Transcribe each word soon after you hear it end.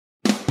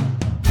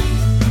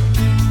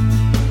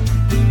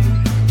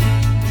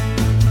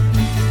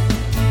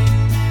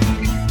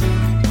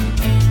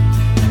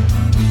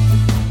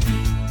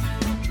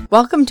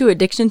Welcome to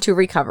Addiction to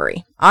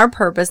Recovery. Our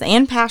purpose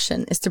and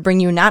passion is to bring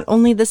you not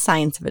only the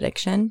science of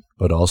addiction,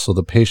 but also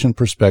the patient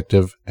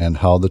perspective and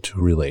how the two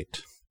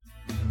relate.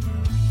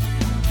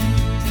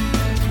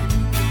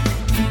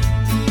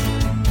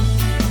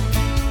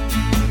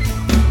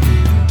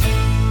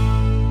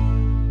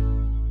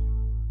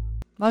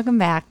 welcome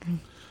back.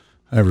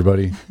 Hi,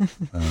 everybody.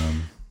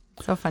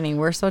 So funny.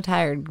 We're so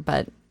tired,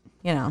 but,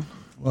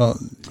 Well,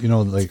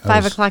 like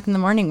 5 o'clock in the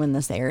morning when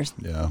this airs.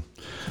 Yeah.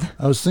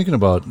 I was thinking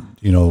about,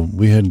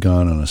 we had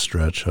gone on a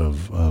stretch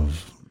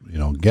of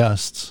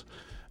guests,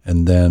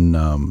 and then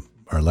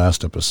our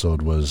last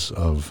episode was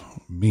of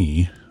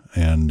me,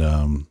 and,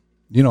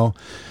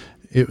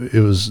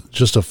 it was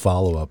just a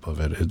follow-up of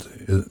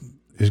it.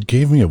 It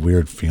gave me a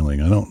weird feeling.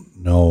 I don't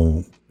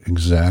know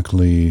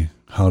exactly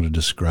how to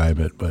describe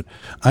it, but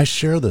I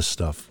share this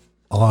stuff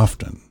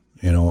often.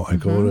 I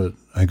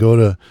go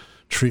to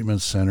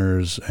treatment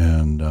centers,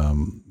 and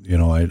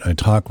I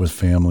talk with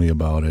family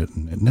about it,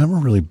 and it never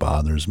really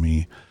bothers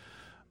me.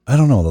 I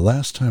don't know, the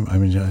last time,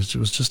 it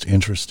was just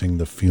interesting,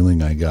 the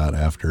feeling I got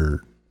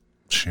after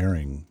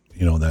sharing,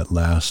 that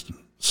last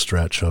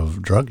stretch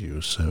of drug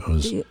use. It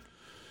was.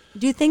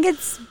 Do you think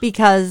it's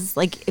because,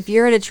 if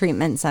you're at a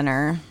treatment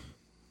center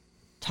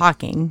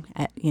talking,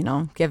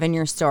 giving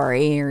your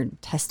story or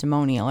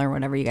testimonial or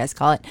whatever you guys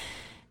call it,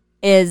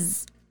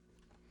 is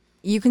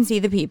you can see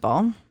the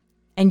people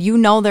and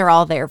they're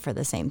all there for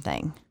the same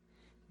thing.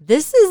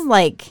 This is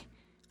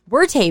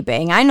we're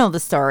taping. I know the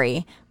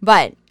story,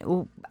 but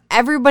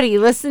everybody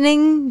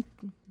listening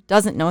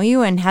doesn't know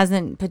you and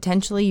hasn't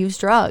potentially used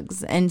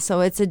drugs. And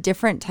so it's a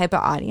different type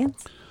of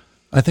audience.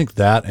 I think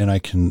that, and I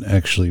can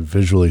actually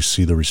visually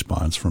see the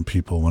response from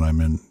people when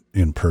I'm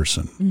in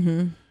person.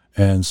 Mm-hmm.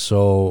 And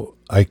so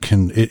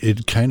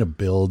it kind of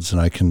builds, and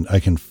I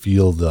can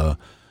feel the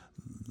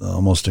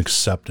almost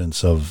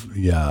acceptance of,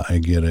 yeah, I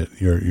get it.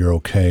 You're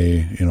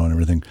okay, and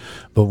everything.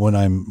 But when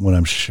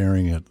I'm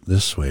sharing it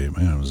this way,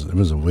 man, it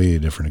was a way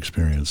different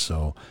experience.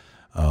 So,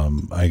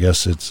 I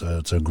guess it's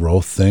a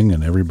growth thing,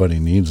 and everybody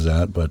needs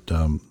that. But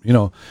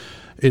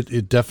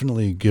it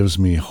definitely gives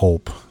me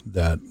hope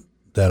that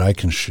I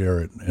can share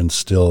it and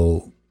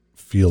still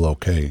feel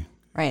okay.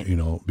 Right.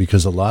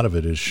 Because a lot of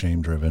it is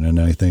shame driven,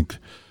 and I think.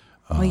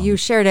 Well, you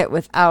shared it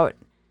without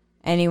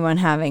anyone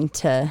having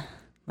to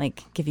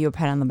give you a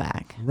pat on the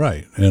back.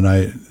 Right. And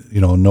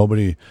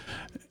nobody,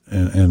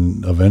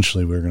 and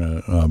eventually we're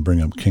going to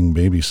bring up king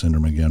baby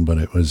syndrome again, but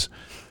it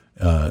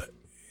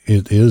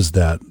is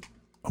that,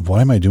 why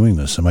am I doing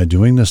this? Am I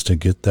doing this to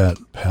get that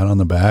pat on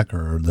the back,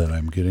 or that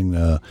I'm getting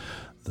the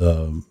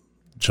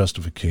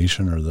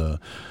justification or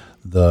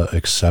the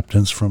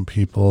acceptance from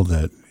people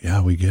that, yeah,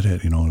 we get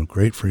it,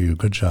 great for you,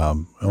 good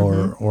job.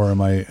 Mm-hmm. Or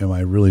am I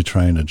really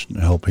trying to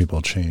help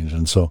people change?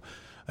 And so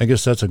I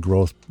guess that's a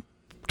growth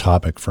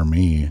topic for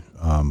me.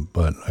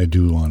 But I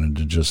do wanted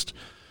to just,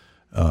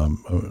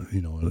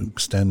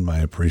 extend my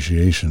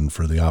appreciation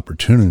for the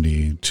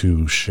opportunity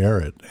to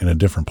share it in a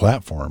different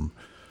platform.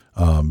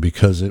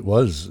 Because it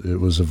was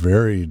a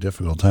very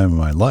difficult time in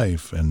my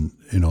life, and,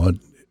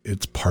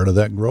 it's part of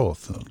that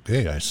growth.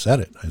 Okay, I said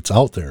it. It's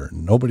out there.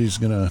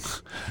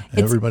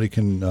 Everybody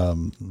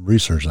can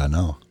research that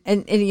now.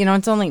 And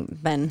it's only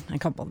been a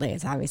couple of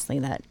days, obviously,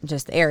 that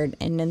just aired.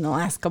 And in the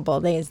last couple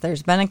of days,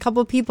 there's been a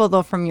couple of people,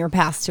 though, from your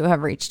past who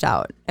have reached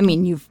out.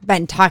 You've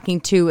been talking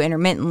to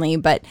intermittently,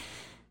 but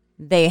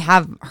they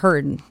have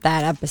heard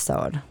that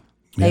episode.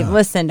 They've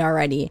listened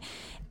already.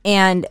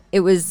 And it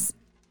was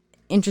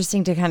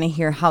interesting to kind of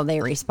hear how they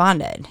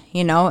responded.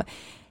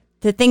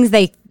 The things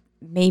they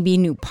maybe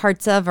knew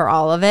parts of or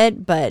all of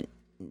it, but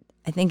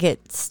I think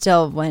it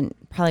still went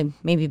probably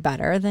maybe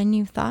better than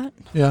you thought.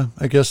 Yeah,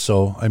 I guess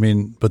so.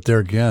 But there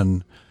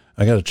again,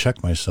 I got to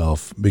check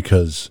myself,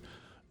 because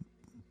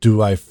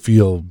do I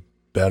feel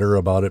better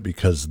about it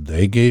because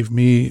they gave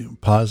me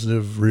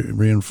positive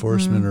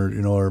reinforcement,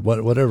 mm-hmm. or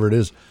whatever it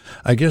is?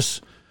 I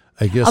guess.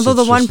 Although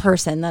the one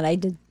person that I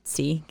did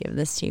see give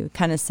this to you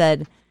kind of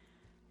said,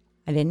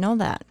 I didn't know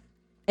that.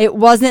 It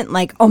wasn't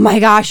like, oh my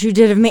gosh, you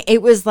did it.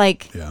 It was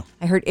like, yeah.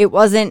 I heard it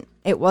wasn't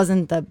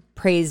the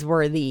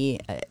praiseworthy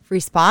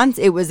response.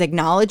 It was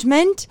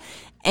acknowledgement,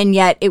 and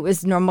yet it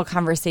was normal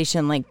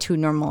conversation like two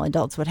normal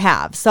adults would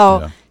have.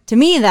 So to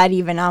me, that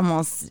even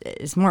almost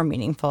is more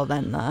meaningful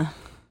than I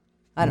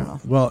don't know.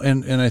 Well,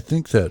 and I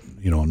think that,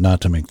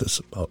 not to make this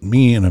about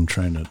me, and I'm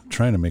trying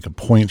to make a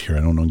point here.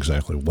 I don't know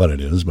exactly what it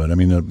is, but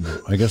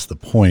I guess the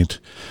point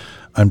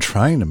I'm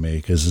trying to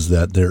make is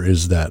that there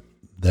is that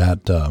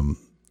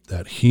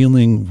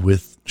healing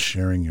with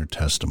sharing your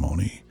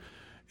testimony.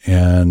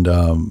 And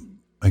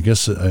I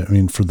guess,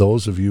 for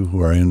those of you who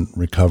are in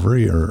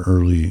recovery or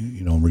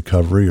early,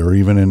 recovery, or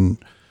even in,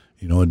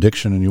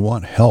 addiction, and you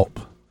want help,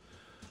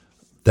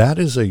 that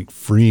is a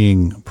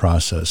freeing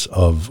process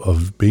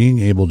of being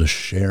able to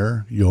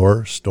share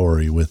your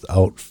story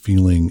without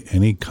feeling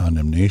any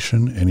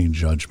condemnation, any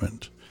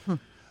judgment.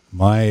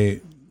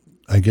 My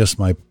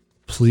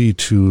plea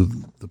to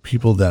the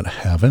people that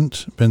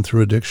haven't been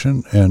through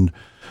addiction and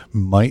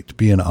might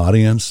be an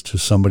audience to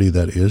somebody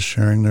that is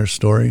sharing their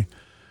story,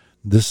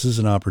 this is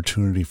an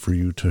opportunity for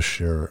you to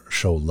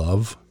show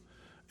love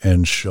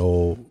and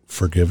show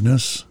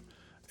forgiveness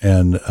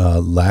and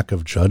lack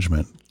of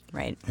judgment.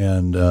 Right.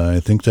 And I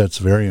think that's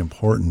very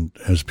important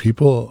as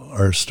people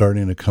are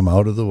starting to come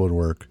out of the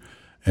woodwork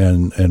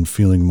and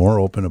feeling more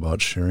open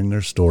about sharing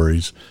their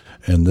stories.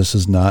 And this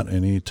is not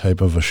any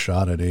type of a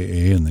shot at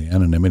AA and the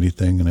anonymity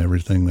thing and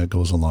everything that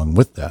goes along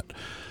with that.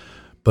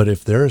 But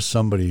if there is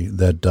somebody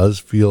that does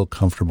feel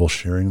comfortable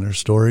sharing their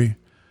story,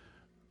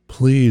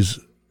 please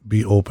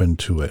be open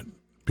to it.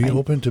 Be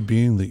open to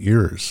being the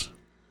ears.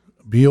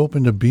 Be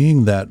open to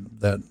being that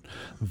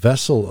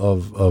vessel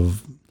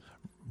of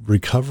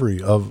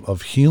recovery,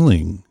 of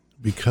healing,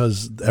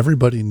 because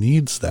everybody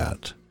needs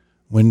that.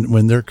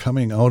 When they're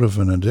coming out of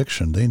an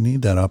addiction, they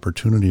need that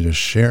opportunity to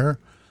share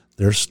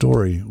their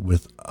story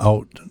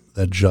without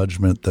that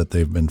judgment that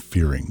they've been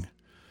fearing.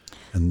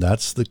 And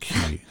that's the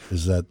key,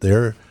 is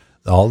that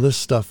all this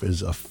stuff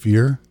is a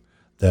fear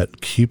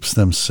that keeps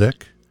them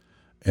sick.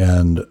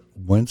 And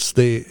once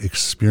they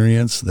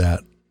experience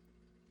that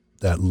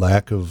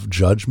lack of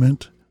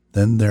judgment,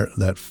 then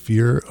that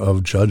fear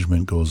of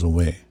judgment goes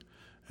away.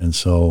 And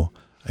so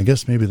I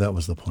guess maybe that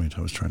was the point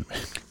I was trying to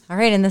make. All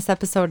right, and this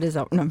episode is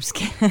over. No, I'm just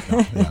kidding.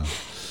 Yeah.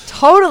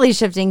 Totally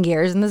shifting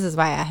gears, and this is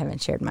why I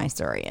haven't shared my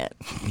story yet.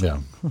 Yeah.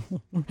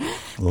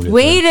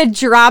 Way to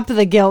drop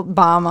the guilt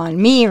bomb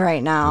on me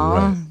right now.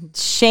 Right.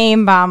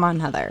 Shame bomb on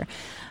Heather.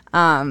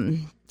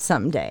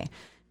 Someday.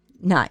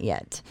 Not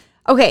yet.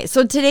 Okay,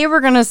 so today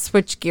we're going to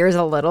switch gears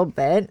a little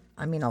bit.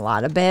 I mean, a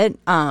lot of bit.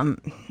 And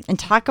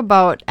talk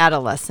about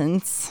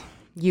adolescence,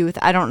 youth.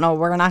 I don't know.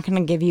 We're not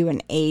going to give you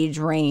an age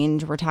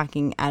range. We're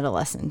talking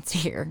adolescence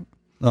here.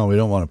 No, we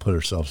don't want to put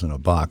ourselves in a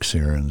box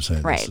here and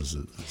say right. this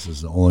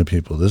is the only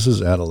people. This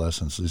is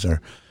adolescence. These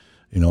are,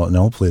 and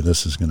hopefully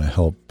this is going to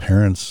help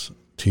parents,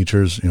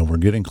 teachers. We're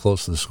getting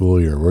close to the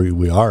school year.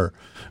 We are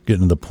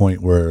getting to the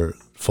point where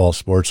fall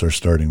sports are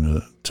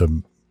starting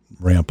to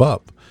ramp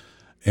up.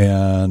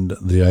 And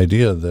the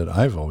idea that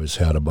I've always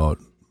had about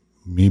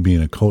me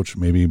being a coach,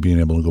 maybe being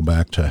able to go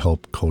back to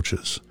help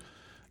coaches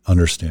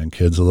understand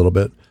kids a little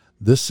bit.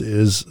 This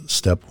is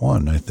step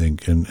one, I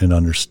think, in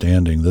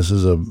understanding. This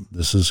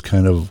is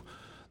kind of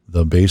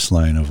the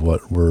baseline of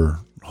what we're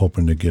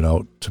hoping to get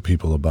out to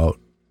people about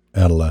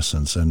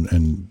adolescence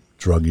and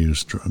drug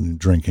use,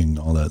 drinking,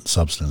 all that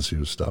substance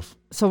use stuff.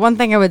 So one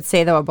thing I would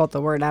say, though, about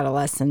the word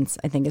adolescence,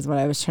 I think is what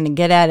I was trying to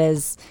get at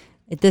is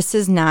this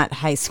is not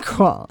high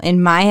school.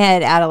 In my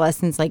head,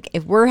 adolescence, like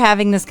if we're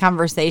having this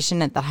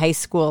conversation at the high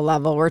school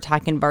level, we're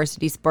talking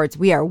varsity sports,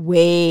 we are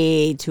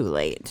way too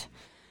late.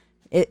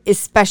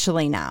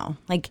 Especially now,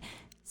 like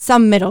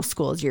some middle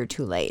schools, you're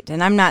too late.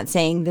 And I'm not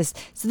saying this.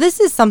 So this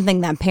is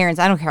something that parents,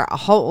 I don't care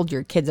how old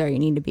your kids are, you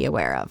need to be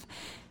aware of.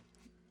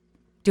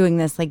 Doing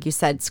this, like you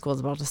said, school's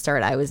about to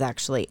start. I was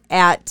actually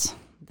at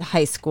the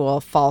high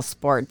school fall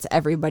sports.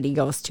 Everybody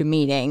goes to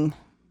meeting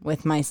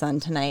with my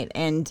son tonight.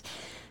 And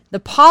the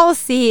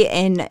policy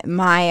in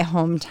my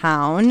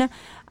hometown,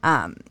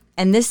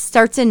 and this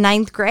starts in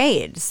 9th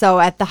grade. So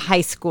at the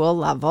high school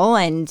level,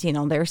 and,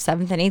 there's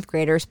 7th and 8th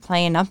graders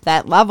playing up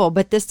that level,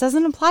 but this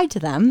doesn't apply to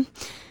them.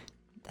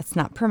 That's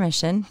not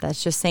permission.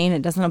 That's just saying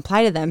it doesn't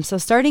apply to them. So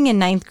starting in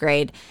 9th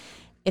grade,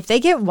 if they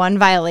get one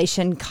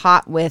violation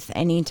caught with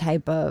any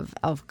type of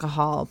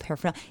alcohol,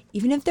 paraphernalia,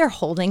 even if they're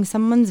holding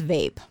someone's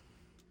vape,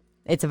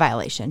 it's a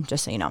violation,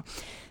 just so you know.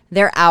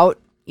 They're out,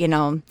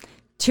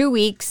 2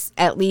 weeks,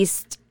 at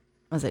least,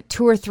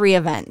 2 or 3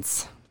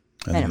 events.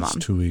 Minimum.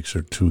 It's 2 weeks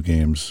or 2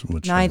 games.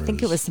 No, I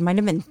think it might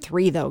have been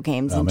 3 though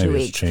games in 2 weeks.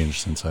 Maybe it's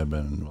changed since I've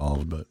been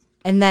involved, but.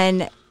 And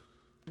then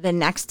the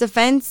next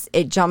offense,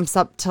 it jumps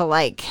up to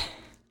like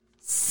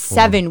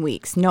 7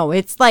 weeks. No,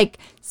 it's like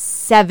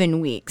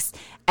 7 weeks,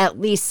 at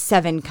least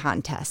 7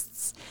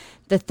 contests.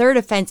 The third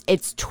offense,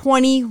 it's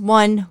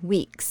 21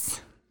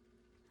 weeks.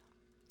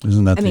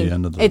 Isn't that the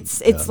end of the?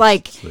 It's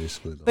like, it's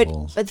basically the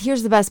whole. But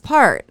here's the best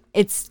part: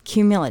 it's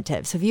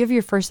cumulative. So if you have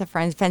your first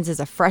offense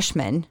as a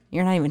freshman,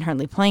 you're not even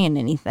hardly playing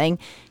anything.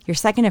 Your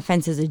second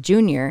offense as a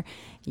junior,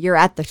 you're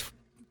at the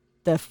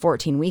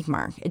 14-week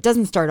mark. It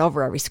doesn't start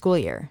over every school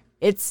year.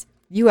 It's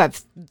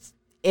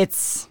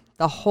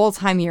the whole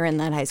time you're in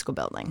that high school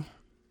building.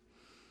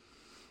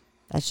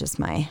 That's just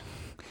my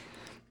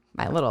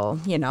little,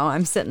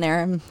 I'm sitting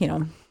there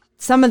and,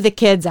 some of the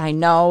kids I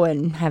know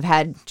and have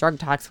had drug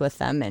talks with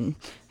them and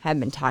have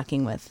been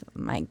talking with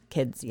my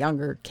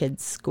younger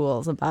kids'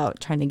 schools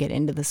about trying to get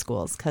into the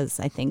schools because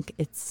I think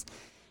it's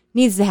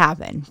needs to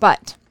happen.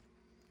 But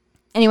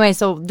anyway,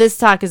 so this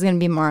talk is going to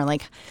be more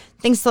like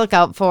things to look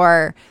out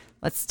for.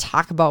 Let's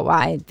talk about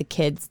why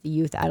the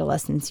youth,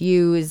 adolescents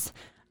use.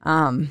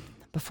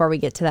 Before we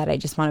get to that, I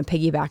just want to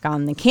piggyback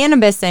on the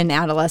cannabis and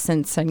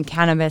adolescence and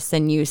cannabis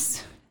and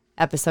use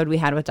episode we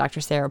had with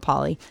Dr. Sarah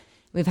Pauly.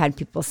 We've had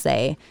people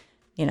say,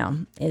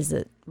 is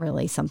it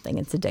really something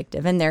that's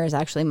addictive? And there is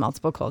actually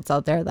multiple quotes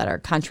out there that are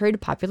contrary to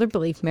popular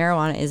belief,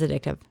 marijuana is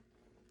addictive.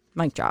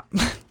 Mic drop.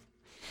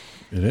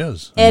 It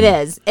is. It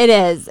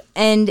is.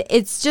 And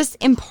it's just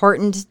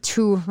important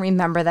to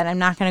remember that I'm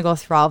not going to go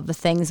through all of the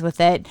things with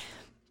it,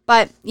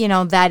 But,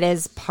 that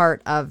is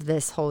part of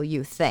this whole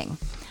youth thing.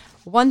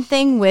 One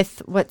thing with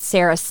what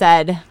Sarah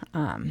said,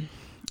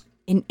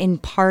 in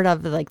part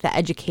of the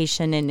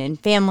education and in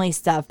family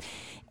stuff,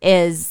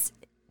 is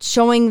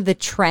showing the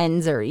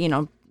trends, or,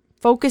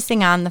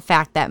 focusing on the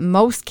fact that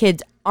most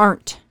kids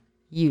aren't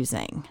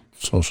using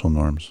social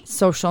norms.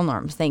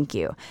 Thank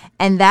you.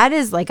 And that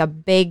is a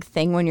big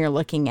thing when you're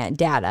looking at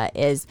data,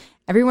 is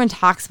everyone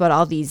talks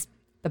about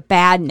the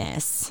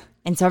badness.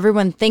 And so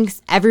everyone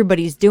thinks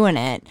everybody's doing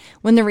it,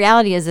 when the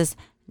reality is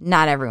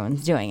not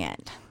everyone's doing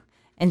it.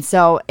 And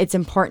so it's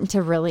important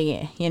to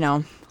really,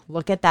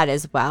 look at that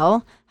as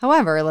well.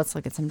 However, let's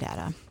look at some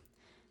data.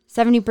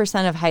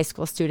 70% of high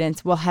school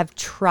students will have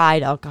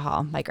tried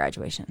alcohol by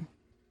graduation.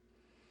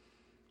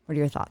 What are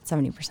your thoughts?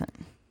 70%.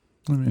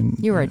 I mean,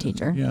 you were a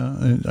teacher.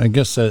 Yeah, I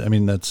guess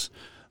that's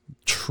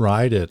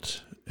tried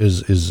it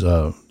is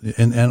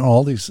and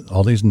all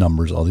these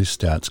numbers, all these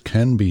stats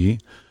can be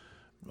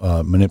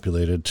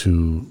manipulated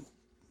to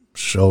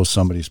show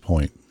somebody's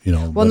point,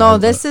 Well, no,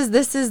 this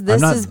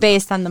is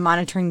based on the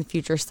Monitoring the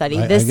Future study.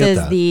 This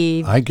is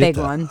the big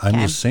one. I'm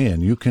just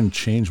saying, you can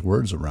change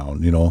words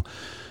around.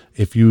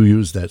 If you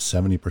use that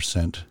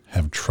 70%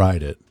 have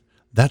tried it,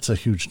 that's a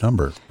huge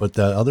number. But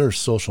the other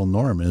social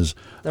norm is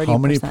how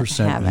many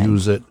percent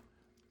use it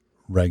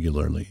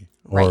regularly,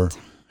 or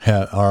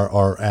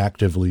are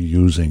actively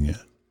using it.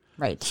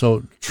 Right.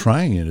 So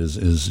trying it is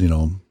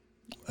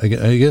I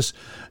guess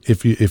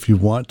if you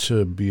want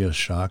to be a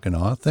shock and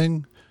awe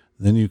thing,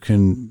 then you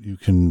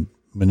can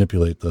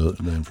manipulate the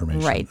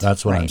information. Right.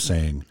 That's what I'm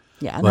saying.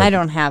 Yeah, and I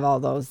don't have all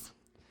those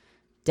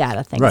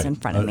data things in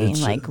front of me.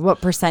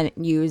 What percent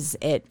use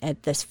it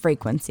at this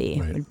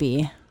frequency would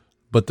be.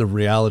 But the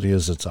reality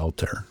is, it's out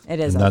there.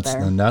 It is out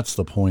there. And that's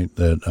the point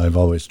that I've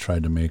always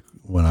tried to make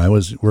when I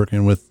was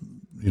working with,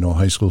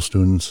 high school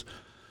students.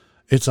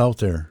 It's out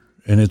there,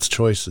 and it's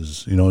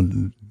choices.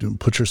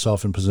 Put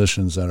yourself in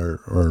positions that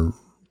are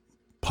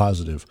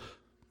positive,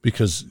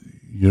 because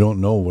you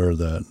don't know where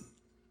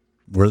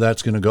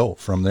that's going to go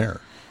from there.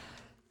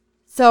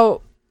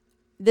 So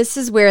this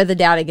is where the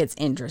data gets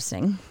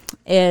interesting,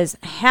 is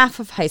half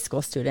of high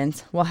school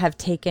students will have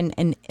taken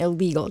an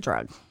illegal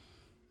drug.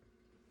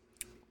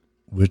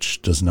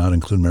 Which does not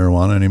include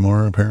marijuana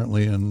anymore,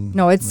 apparently.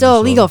 No, it's still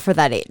illegal for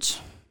that age.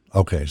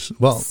 Okay,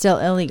 well, still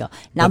illegal.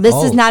 Now, this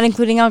is not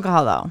including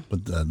alcohol, though.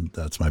 But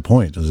that's my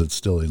point. Is it's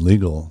still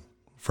illegal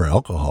for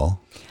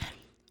alcohol?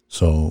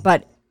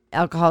 But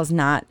alcohol is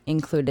not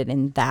included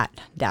in that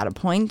data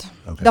point.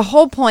 Okay. The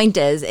whole point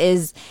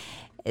is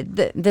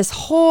this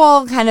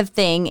whole kind of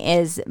thing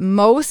is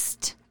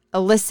most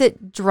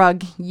illicit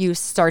drug use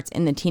starts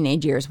in the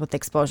teenage years with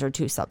exposure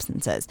to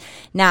substances.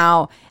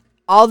 Now,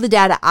 all the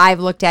data I've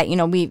looked at,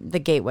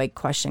 the gateway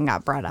question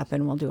got brought up,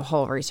 and we'll do a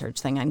whole research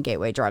thing on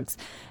gateway drugs.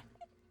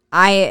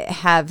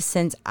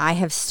 Since I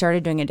have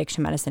started doing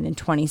addiction medicine in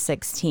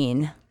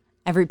 2016,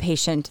 every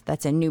patient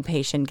that's a new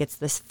patient gets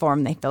this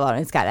form they fill out,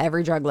 and it's got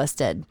every drug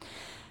listed.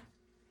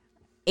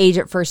 Age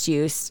at first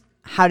use,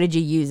 how did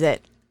you use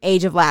it?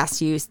 Age of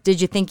last use,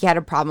 did you think you had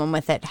a problem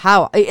with it?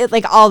 How?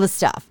 All the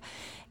stuff.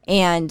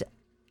 And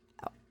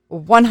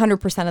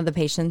 100% of the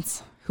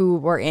patients who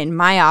were in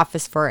my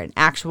office for an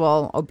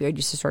actual opioid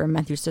use disorder,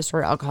 meth use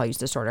disorder, alcohol use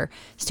disorder,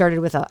 started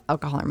with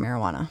alcohol or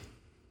marijuana.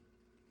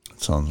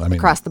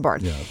 Across the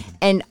board. Yeah.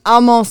 And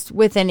almost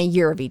within a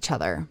year of each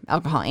other,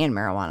 alcohol and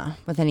marijuana,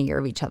 within a year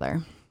of each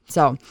other.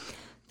 So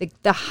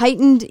the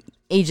heightened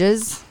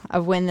ages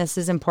of when this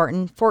is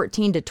important,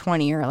 14 to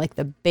 20 are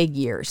the big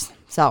years.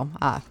 So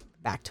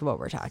back to what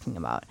we're talking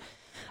about.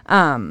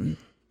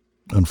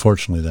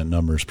 Unfortunately, that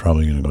number is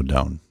probably going to go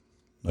down,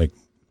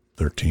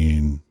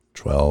 13,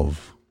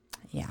 12.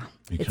 Yeah,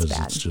 because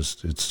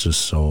it's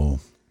just so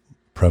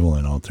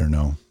prevalent out there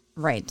now.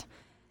 Right.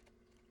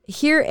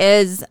 Here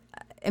is,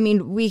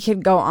 we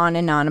could go on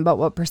and on about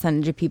what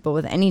percentage of people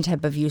with any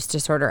type of use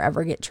disorder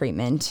ever get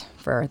treatment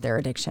for their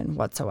addiction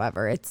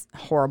whatsoever. It's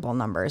horrible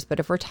numbers. But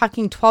if we're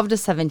talking 12 to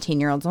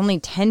 17-year-olds, only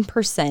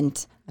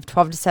 10% of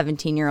 12 to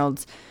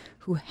 17-year-olds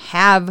who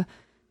have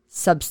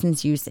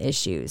substance use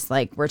issues,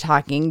 we're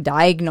talking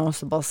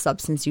diagnosable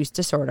substance use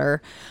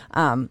disorder,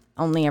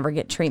 only ever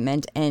get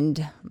treatment.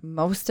 And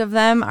most of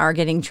them are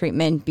getting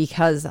treatment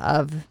because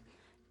of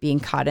being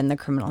caught in the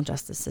criminal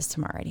justice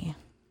system already.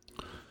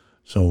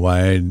 So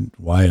why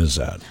is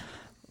that?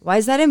 Why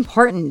is that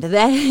important?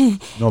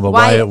 No, but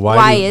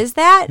why is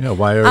that? Yeah,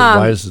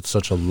 why is it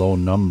such a low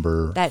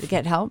number that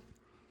get help?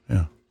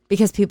 Yeah,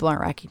 because people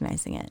aren't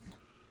recognizing it.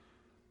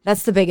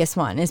 That's the biggest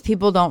one, is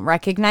people don't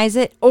recognize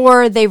it,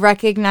 or they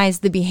recognize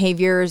the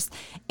behaviors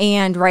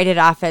and write it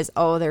off as,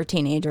 they're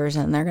teenagers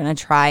and they're going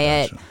to try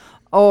it.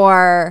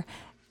 Or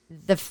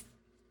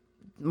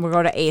we'll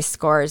go to ACE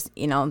scores,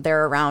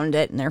 they're around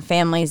it and their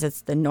families,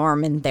 it's the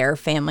norm in their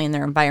family and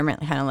their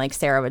environment, kind of like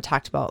Sarah would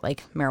talked about,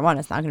 marijuana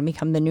is not going to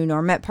become the new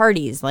norm at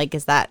parties.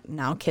 Is that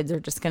now kids are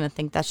just going to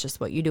think that's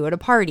just what you do at a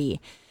party?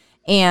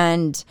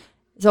 And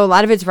so a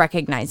lot of it's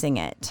recognizing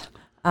it.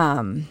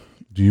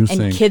 Do you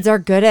think kids are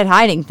good at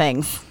hiding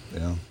things?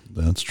 Yeah,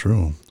 that's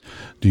true.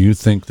 Do you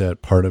think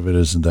that part of it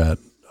is that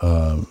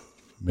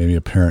maybe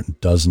a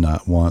parent does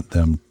not want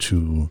them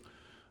to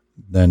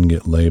then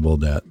get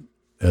labeled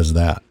as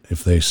that.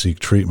 If they seek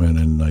treatment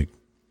in like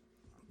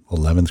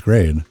 11th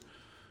grade,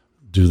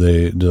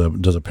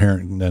 does a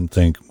parent then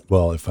think,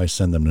 well, if I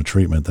send them to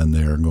treatment, then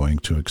they're going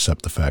to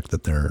accept the fact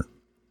that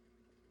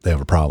they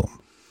have a problem?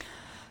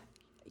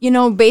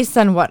 Based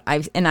on what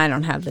and I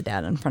don't have the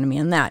data in front of me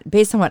on that,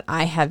 based on what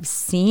I have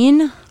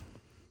seen,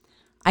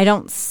 I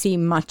don't see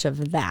much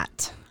of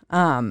that.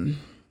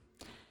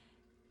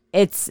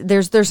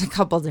 There's a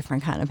couple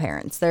different kind of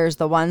parents. There's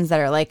the ones that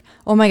are like,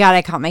 oh my God,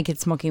 I caught my kid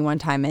smoking one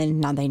time and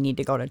now they need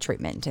to go to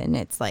treatment. And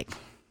it's like,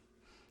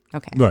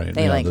 okay. Right.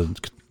 They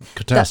the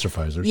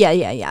catastrophizers.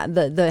 Yeah.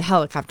 The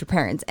helicopter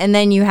parents. And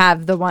then you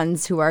have the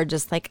ones who are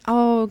just like,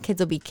 oh, kids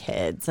will be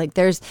kids. Like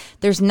there's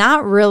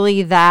not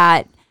really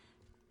that,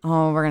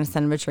 oh, we're going to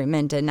send them to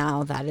treatment and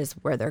now that is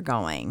where they're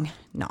going.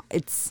 No,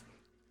 it's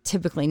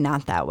typically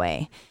not that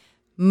way.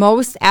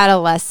 Most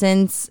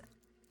adolescents,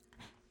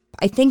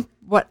 I think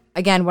what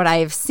I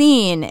have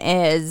seen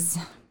is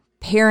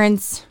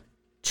parents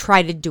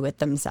try to do it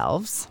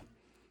themselves.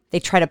 They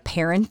try to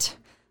parent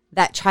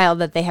that child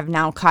that they have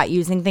now caught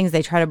using things.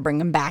 They try to bring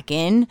them back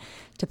in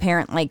to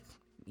parent, like,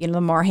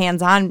 the more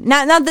hands-on.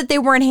 Not that they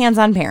weren't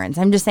hands-on parents.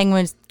 I'm just saying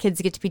when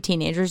kids get to be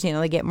teenagers,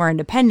 they get more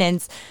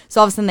independence.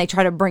 So all of a sudden they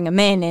try to bring them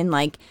in and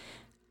like,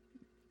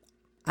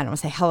 I don't want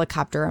to say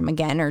helicopter them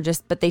again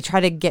but they try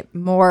to get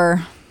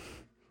more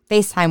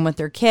FaceTime with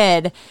their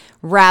kid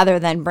rather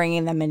than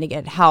bringing them in to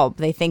get help.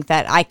 They think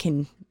that I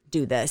can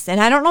do this.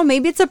 And I don't know,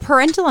 maybe it's a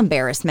parental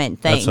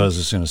embarrassment thing. That's what I was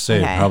just going to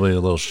say. Okay. Probably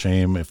a little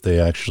shame if they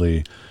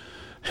actually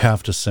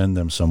have to send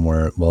them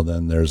somewhere. Well,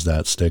 then there's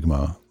that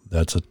stigma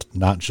that's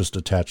not just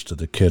attached to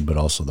the kid, but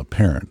also the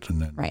parent.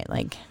 And then, right.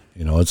 Like,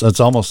 it's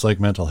almost like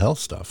mental health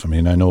stuff. I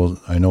mean, I know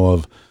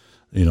of,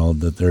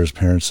 that there's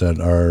parents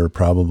that are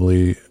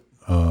probably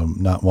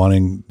not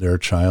wanting their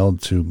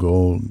child to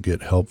go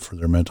get help for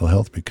their mental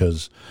health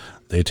because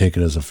they take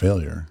it as a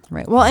failure.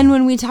 Right. Well, and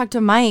when we talked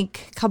to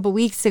Mike a couple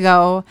weeks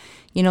ago,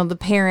 the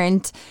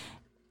parent,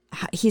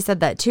 he said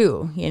that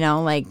too,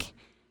 like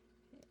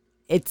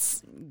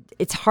it's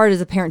hard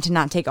as a parent to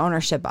not take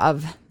ownership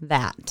of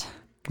that.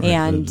 Right.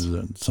 And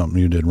it's something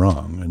you did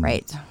wrong. And,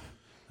 right.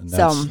 And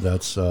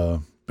that's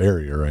a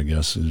barrier, I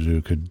guess, as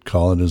you could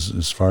call it,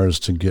 as far as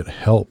to get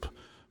help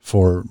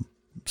for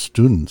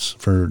students,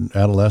 for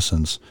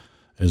adolescents,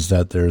 is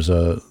that there's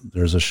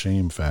a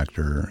shame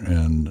factor,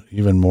 and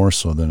even more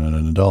so than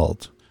an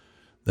adult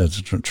that's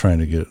trying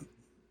to get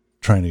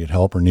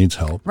help or needs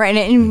help. Right.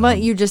 And what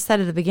you just said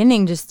at the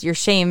beginning, just your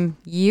shame,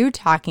 you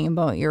talking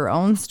about your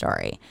own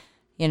story,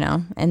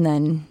 and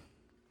then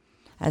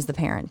as the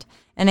parent.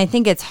 And I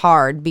think it's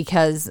hard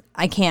because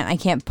I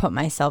can't put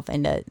myself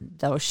into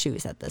those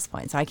shoes at this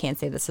point. So I can't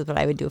say this is what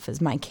I would do if it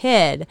was my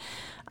kid.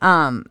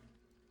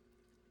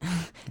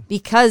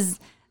 Because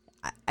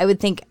I would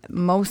think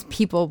most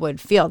people would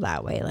feel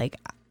that way. Like,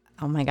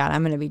 oh my God,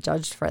 I'm going to be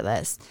judged for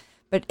this.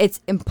 But it's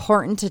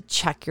important to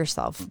check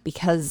yourself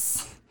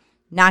because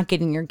not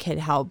getting your kid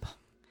help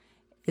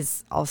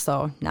is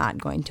also not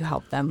going to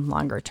help them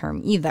longer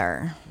term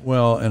either.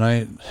 Well, and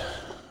I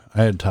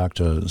had talked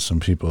to some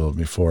people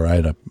before. I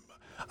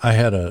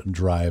had a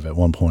drive at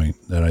one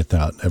point that I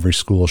thought every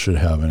school should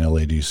have an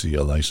LADC,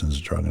 a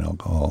licensed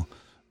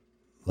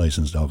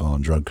alcohol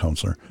and drug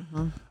counselor.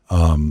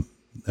 Mm-hmm.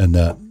 And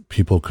that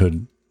people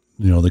could,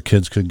 the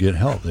kids could get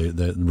help.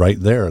 They right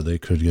there, they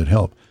could get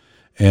help.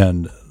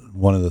 And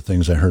one of the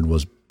things I heard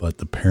was, but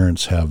the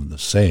parents have the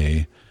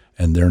say,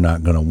 and they're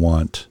not going to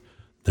want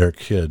their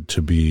kid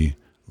to be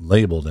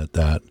labeled at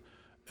that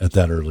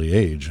early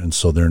age. And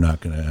so they're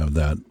not going to have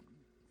that.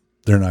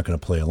 They're not going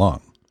to play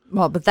along.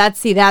 Well, but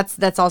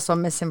that's also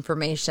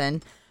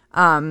misinformation.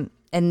 And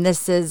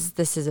this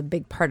is a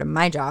big part of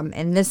my job.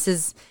 And this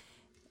is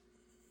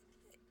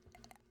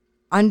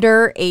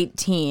under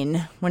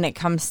 18 when it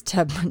comes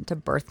to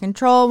birth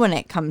control, when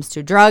it comes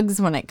to drugs,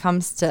 when it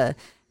comes to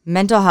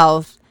mental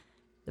health,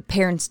 the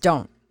parents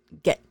don't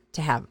get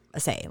to have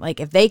a say. Like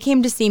if they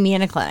came to see me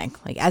in a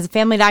clinic, like as a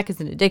family doc, as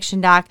an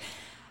addiction doc,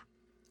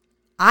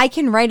 I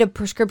can write a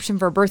prescription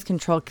for birth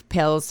control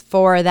pills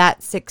for that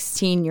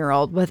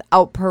 16-year-old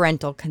without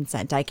parental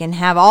consent. I can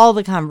have all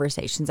the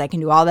conversations. I can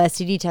do all the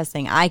STD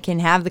testing. I can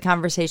have the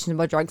conversations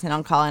about drugs and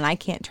alcohol, and I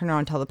can't turn around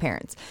and tell the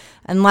parents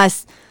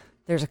unless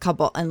there's a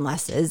couple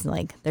unlesses,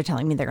 like they're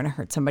telling me they're going to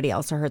hurt somebody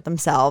else or hurt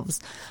themselves.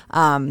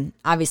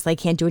 Obviously, I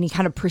can't do any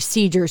kind of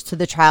procedures to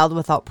the child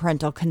without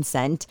parental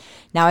consent.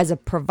 Now, as a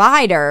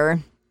provider,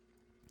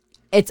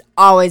 it's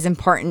always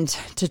important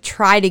to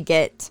try to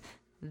get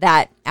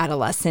that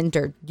adolescent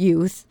or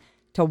youth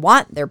to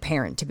want their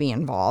parent to be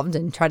involved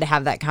and try to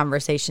have that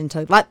conversation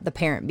to let the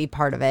parent be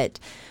part of it.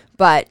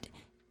 But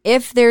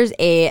if there's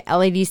a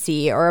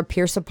LADC or a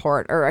peer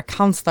support or a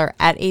counselor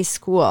at a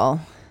school,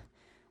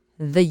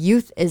 the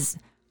youth is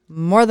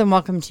more than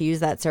welcome to use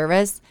that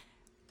service.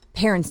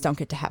 Parents don't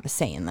get to have a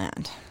say in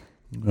that.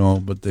 No,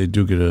 but they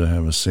do get to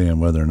have a say in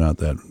whether or not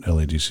that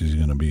LADC is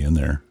going to be in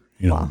there.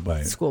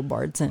 by school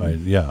boards and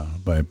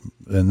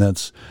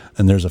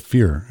and there's a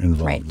fear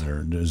involved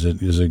there. Is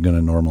it going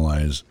to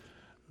normalize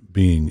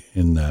being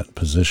in that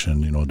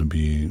position, to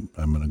be,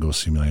 I'm going to go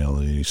see my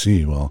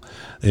LAC? Well,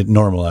 it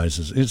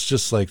normalizes. It's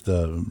just like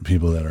the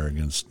people that are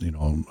against,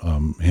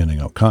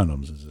 handing out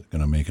condoms. Is it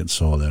going to make it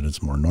so that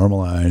it's more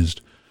normalized?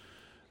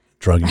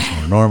 Drugging's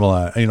more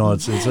normalized.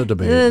 It's a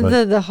debate.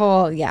 The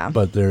whole,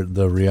 But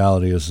the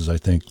reality is I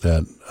think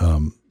that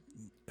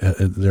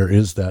there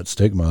is that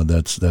stigma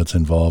that's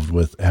involved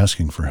with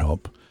asking for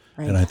help,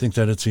 and I think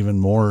that it's even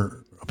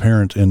more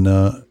apparent in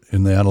the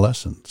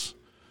adolescence,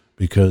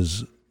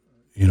 because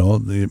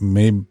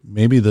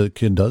maybe the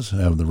kid does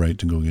have the right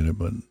to go get it,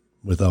 but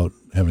without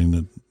having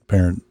the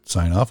parent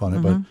sign off on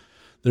it. But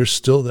there's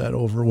still that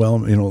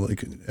overwhelm.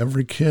 Like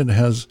every kid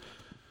has,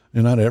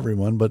 not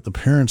everyone, but the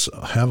parents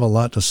have a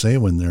lot to say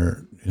when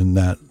they're in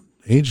that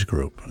age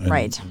group, and,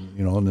 and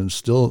then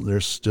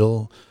there's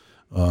still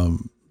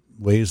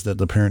ways that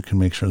the parent can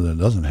make sure that it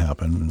doesn't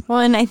happen. Well,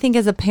 and I think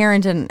as a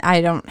parent, and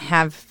I don't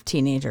have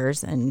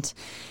teenagers, and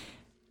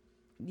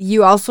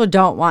you also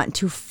don't want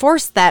to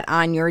force that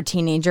on your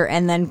teenager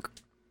and then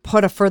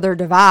put a further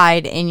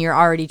divide, and you're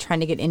already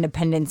trying to get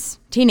independence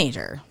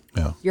teenager.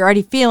 Yeah. You're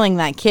already feeling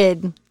that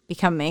kid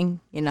becoming,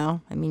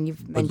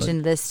 you've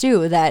mentioned this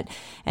too, and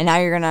now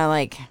you're going to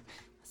let's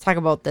talk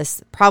about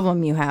this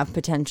problem you have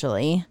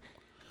potentially.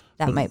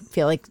 That might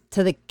feel like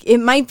to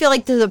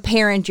the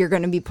parent, you're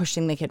going to be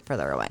pushing the kid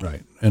further away.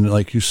 Right. And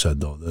like you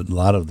said, though, a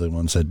lot of the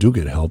ones that do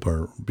get help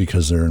are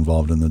because they're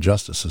involved in the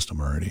justice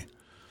system already.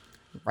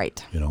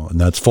 Right.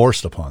 And that's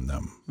forced upon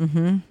them.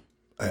 Mm-hmm.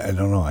 I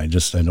don't know. I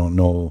don't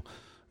know,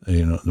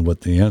 what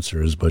the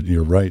answer is, but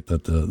you're right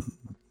that the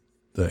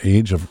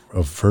age of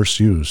first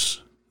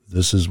use,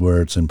 this is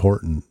where it's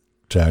important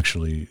to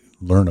actually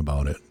learn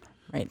about it.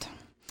 Right.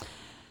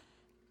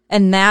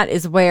 And that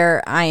is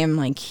where I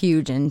am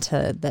huge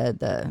into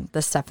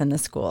the stuff in the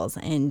schools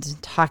and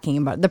talking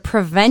about the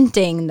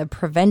prevention, the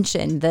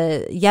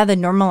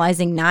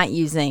normalizing, not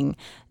using,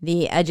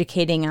 the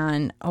educating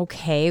on,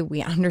 okay,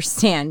 we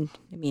understand.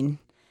 We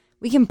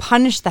can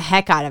punish the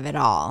heck out of it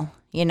all,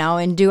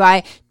 and do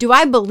I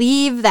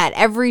believe that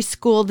every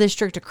school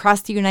district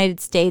across the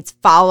United States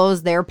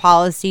follows their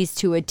policies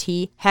to a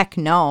T? Heck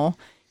no.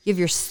 You have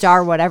your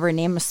star, whatever,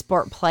 name a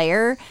sport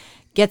player,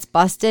 gets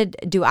busted.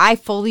 Do I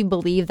fully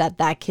believe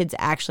that kid's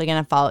actually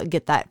going to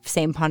get that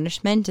same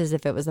punishment as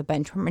if it was a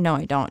bench warmer? No,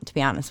 I don't, to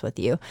be honest with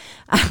you.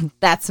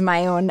 That's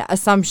my own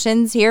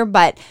assumptions here,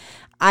 but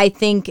I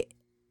think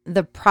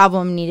the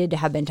problem needed to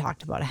have been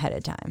talked about ahead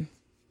of time,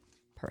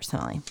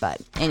 personally.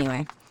 But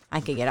anyway, I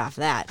could get off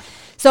that.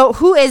 So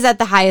who is at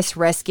the highest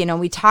risk?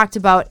 We talked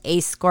about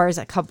ACE scores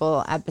a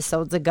couple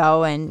episodes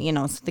ago, and,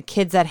 so the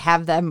kids that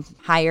have them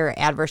higher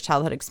adverse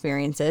childhood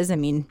experiences,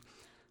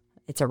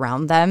 it's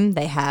around them.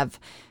 They have,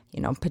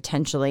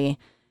 potentially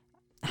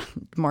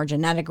more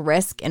genetic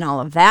risk and all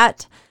of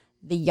that.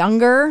 The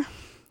younger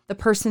the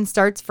person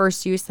starts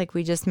first use, like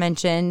we just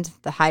mentioned,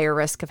 the higher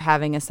risk of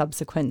having a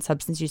subsequent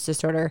substance use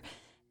disorder.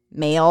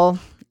 Male,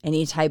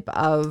 any type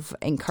of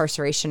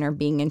incarceration or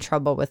being in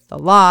trouble with the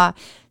law.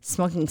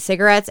 Smoking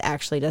cigarettes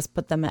actually does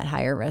put them at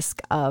higher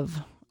risk of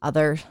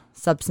other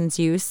substance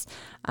use.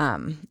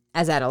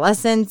 As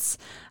adolescents,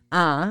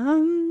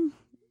 anything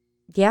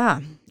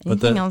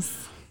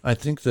else? I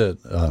think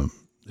that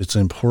it's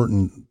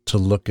important to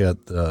look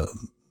at the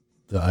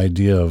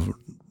idea of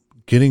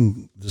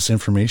getting this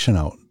information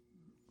out,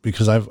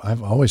 because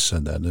I've always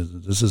said that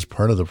this is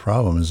part of the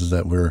problem is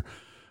that we're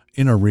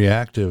in a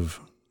reactive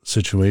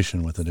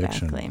situation with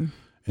addiction. Exactly.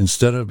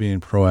 Instead of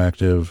being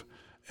proactive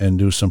and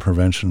do some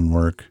prevention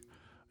work,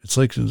 it's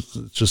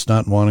just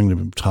not wanting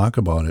to talk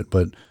about it.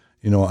 But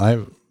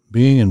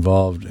being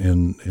involved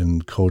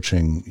in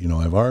coaching,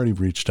 I've already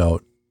reached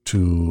out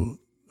to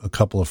a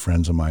couple of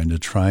friends of mine to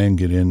try and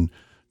get in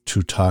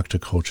to talk to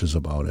coaches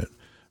about it,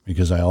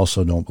 because I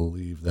also don't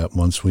believe that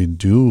once we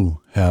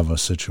do have a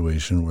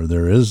situation where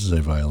there is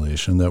a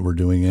violation that we're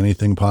doing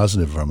anything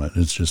positive from it.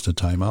 It's just a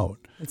timeout.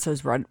 It's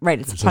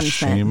punishment. A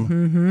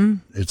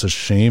shame. It's a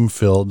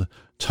shame-filled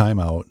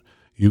timeout.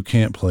 You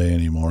can't play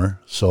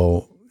anymore,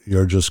 so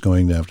you're just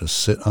going to have to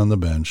sit on the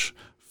bench,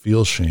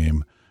 feel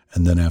shame,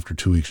 and then after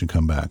 2 weeks you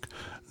come back.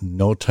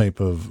 No type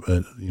of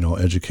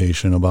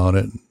education about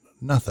it.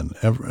 Nothing.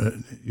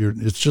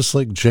 It's just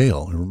like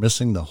jail. You're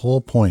missing the whole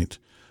point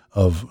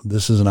of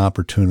this is an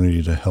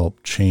opportunity to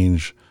help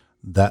change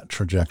that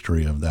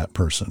trajectory of that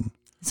person.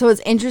 So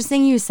it's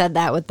interesting you said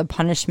that with the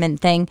punishment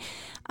thing.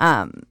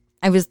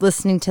 I was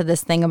listening to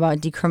this thing about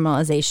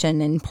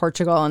decriminalization in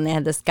Portugal, and they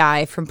had this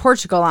guy from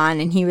Portugal on,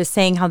 and he was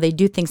saying how they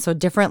do things so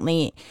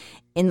differently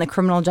in the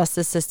criminal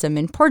justice system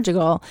in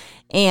Portugal.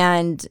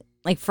 And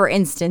like, for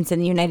instance, in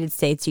the United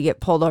States, you get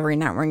pulled over, you're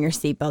not wearing your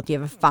seatbelt, you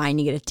have a fine,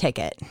 you get a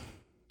ticket.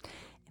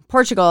 In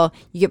Portugal,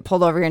 you get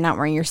pulled over, you're not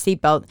wearing your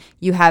seatbelt,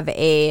 you have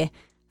a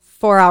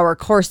 4-hour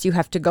course you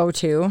have to go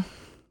to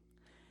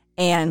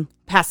and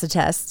pass a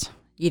test.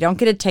 You don't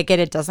get a ticket.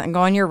 It doesn't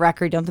go on your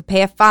record. You don't have to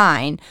pay a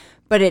fine,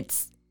 but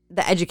it's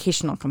the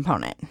educational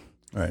component.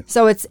 Right.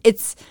 So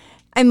it's,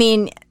 I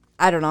mean,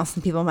 I don't know.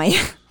 Some people might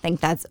think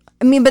that's,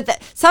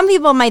 some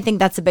people might think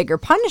that's a bigger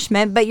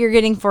punishment, but you're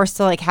getting forced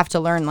to like have to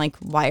learn like,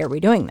 why are we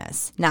doing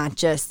this? Not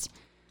just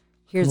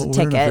here's a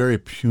ticket. We're in a very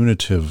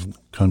punitive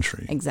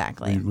country.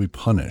 Exactly. We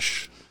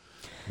punish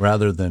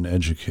rather than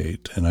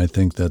educate. And I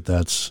think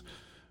that's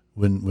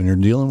when you're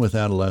dealing with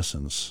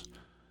adolescents,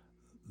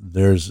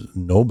 there's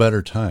no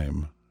better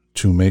time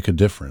to make a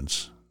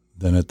difference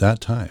than at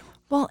that time.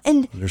 Well,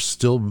 and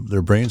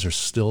their brains are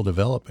still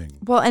developing.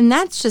 Well, and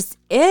that's just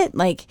it.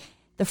 Like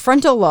the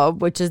frontal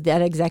lobe, which is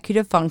that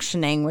executive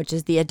functioning, which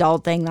is the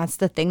adult thing, that's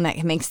the thing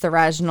that makes the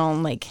rational,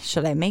 like,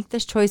 should I make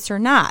this choice or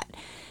not?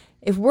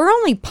 If we're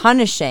only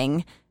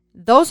punishing,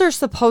 those are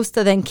supposed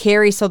to then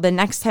carry so the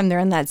next time they're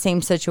in that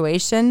same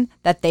situation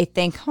that they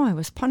think, oh, I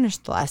was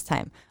punished the last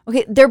time.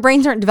 Okay, their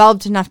brains aren't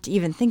developed enough to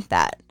even think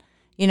that.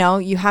 You know,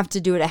 you have to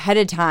do it ahead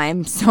of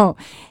time. So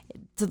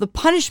the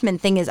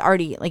punishment thing is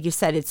already, like you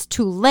said, it's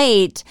too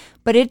late,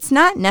 but it's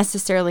not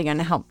necessarily going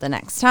to help the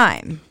next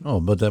time. Oh,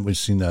 but then we've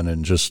seen that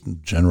in just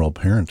general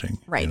parenting.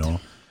 Right. You know,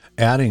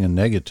 adding a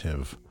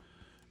negative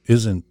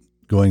isn't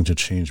going to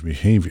change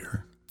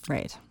behavior.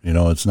 Right. You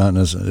know, it's not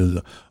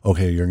necessarily,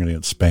 okay, you're going to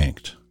get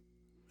spanked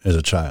as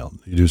a child.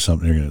 You do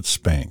something, you're going to get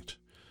spanked.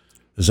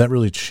 Does that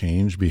really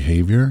change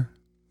behavior?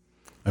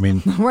 I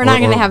mean, we're not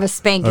going to have a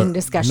spanking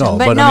discussion, no,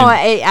 but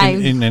I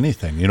mean, in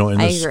anything, you know, in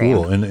the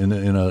school,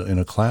 in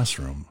a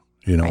classroom,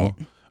 you know, right.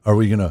 Are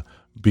we going to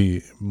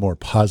be more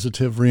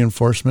positive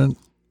reinforcement?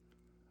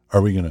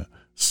 Are we going to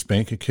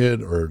spank a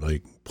kid or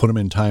like put him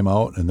in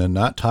timeout and then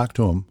not talk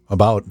to him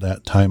about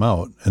that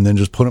timeout and then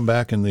just put him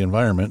back in the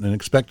environment and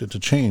expect it to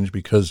change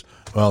because,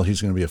 well,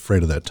 he's going to be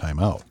afraid of that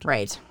timeout.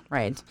 Right.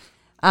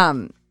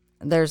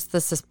 There's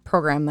this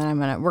program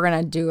that we're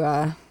gonna do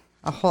a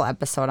whole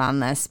episode on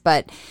this,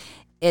 but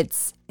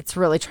it's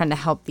really trying to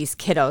help these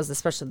kiddos,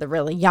 especially the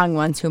really young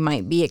ones who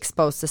might be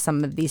exposed to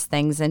some of these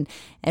things, and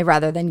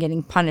rather than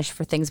getting punished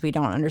for things we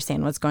don't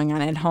understand what's going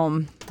on at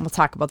home. We'll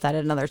talk about that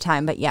at another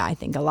time. But yeah, I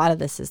think a lot of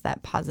this is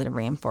that positive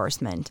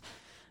reinforcement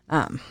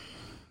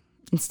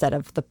instead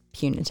of the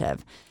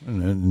punitive.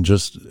 And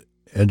just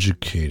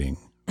educating.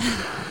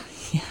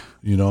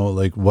 You know,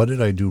 like, what did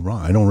I do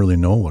wrong? I don't really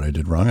know what I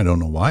did wrong. I don't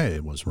know why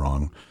it was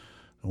wrong.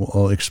 Well,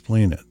 I'll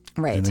explain it.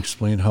 Right. And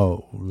explain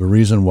how the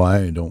reason why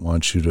I don't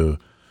want you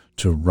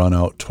to run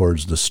out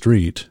towards the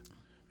street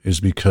is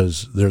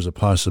because there's a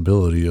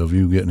possibility of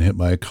you getting hit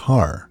by a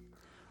car.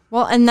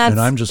 Well, and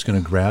I'm just going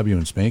to grab you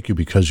and spank you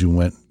because you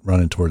went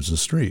running towards the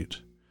street.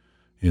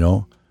 You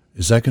know,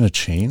 is that going to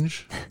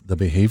change the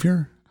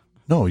behavior?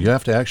 No, you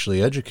have to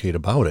actually educate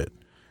about it.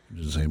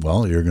 You just say,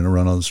 well, you're going to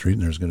run on the street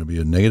and there's going to be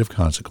a negative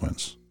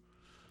consequence.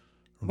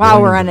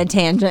 Wow, we're on a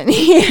tangent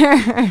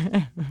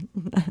here.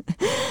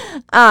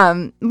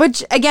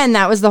 Which again,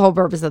 that was the whole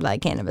purpose of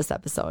that cannabis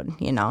episode,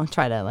 you know,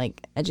 try to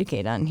like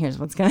educate on here's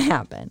what's going to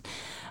happen.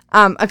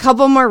 A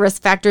couple more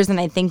risk factors,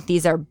 and I think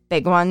these are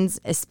big ones,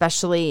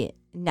 especially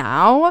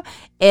now,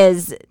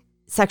 is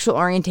sexual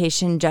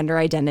orientation, gender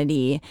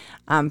identity,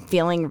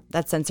 feeling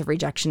that sense of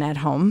rejection at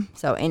home.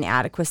 So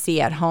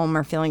inadequacy at home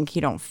or feeling like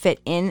you don't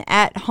fit in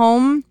at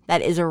home,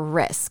 that is a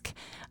risk.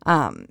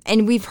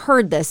 And we've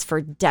heard this for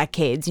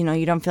decades. You know,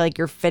 you don't feel like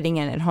you're fitting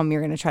in at home.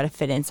 You're going to try to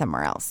fit in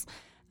somewhere else.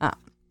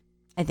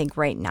 I think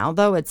right now,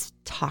 though, it's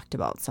talked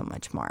about so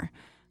much more.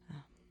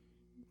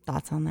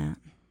 Thoughts on that?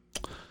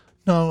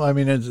 No, I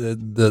mean,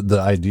 the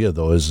idea,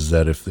 though, is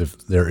that if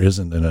there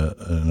isn't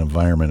an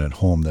environment at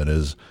home that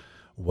is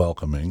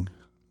welcoming,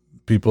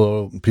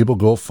 people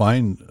go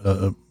find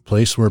a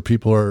place where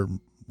people are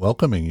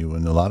welcoming you.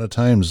 And a lot of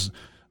times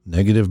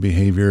negative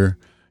behavior,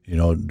 you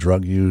know,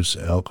 drug use,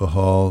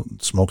 alcohol,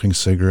 smoking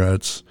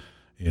cigarettes,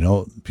 you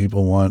know,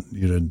 people want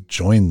you to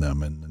join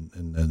them and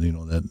you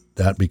know,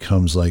 that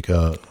becomes like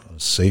a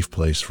safe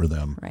place for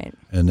them. Right.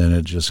 And then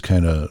it just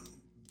kind of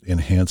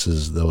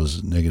enhances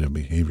those negative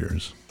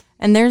behaviors.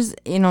 And there's,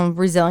 you know,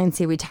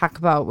 resiliency we talk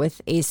about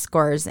with ACE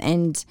scores,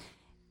 and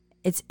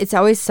it's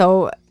always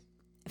so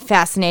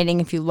fascinating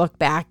if you look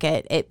back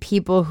at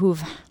people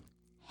who've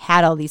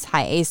had all these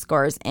high ACE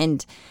scores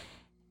and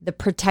the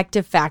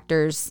protective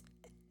factors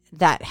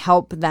that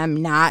help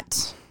them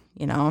not,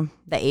 you know,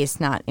 the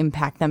ACE not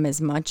impact them as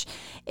much.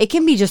 It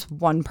can be just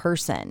one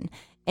person.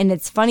 And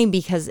it's funny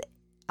because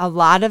a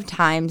lot of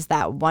times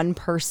that one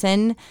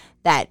person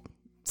that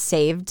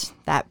saved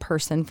that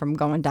person from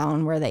going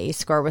down where the ACE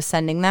score was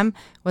sending them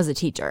was a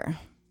teacher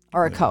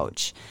or a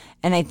coach.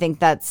 And I think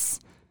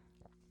that's,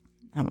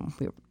 I don't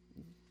know,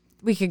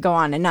 we could go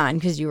on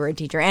because you were a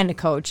teacher and a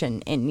coach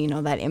and, you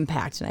know, that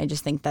impact. And I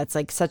just think that's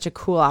like such a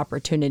cool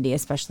opportunity,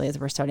 especially as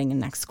we're starting the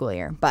next school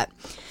year. But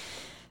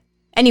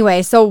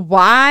anyway, so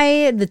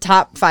why the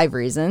top 5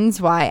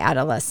 reasons why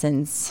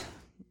adolescents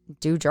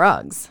do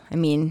drugs? I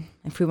mean,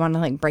 if we want to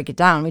like break it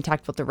down, we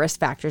talked about the risk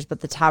factors, but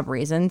the top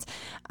reasons,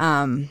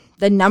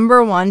 the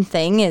number one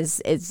thing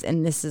is,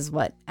 and this is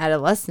what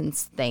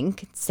adolescents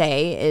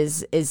say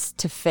is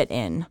to fit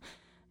in.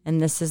 And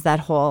this is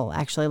that whole,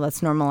 actually, let's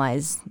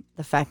normalize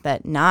the fact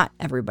that not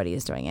everybody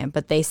is doing it,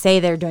 but they say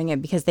they're doing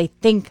it because they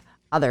think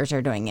others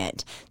are doing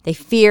it. They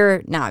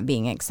fear not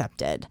being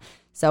accepted.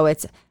 So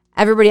it's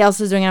everybody else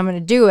is doing it, I'm going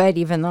to do it,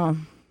 even though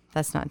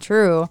that's not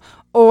true.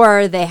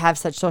 Or they have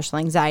such social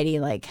anxiety,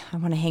 like, I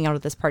want to hang out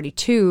at this party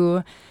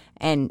too.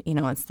 And,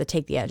 it's the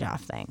take the edge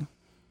off thing.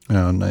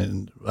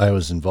 And I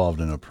was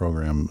involved in a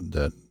program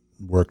that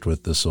worked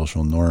with the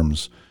social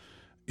norms.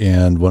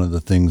 And one of the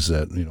things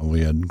that,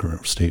 we had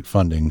state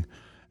funding,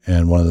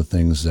 and one of the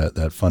things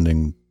that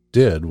funding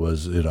did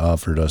was it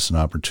offered us an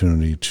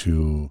opportunity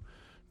to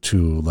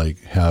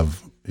like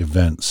have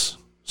events,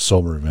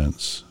 sober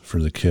events for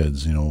the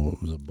kids,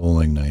 the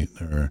bowling night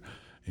or,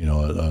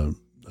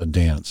 a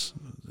dance,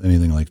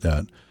 anything like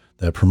that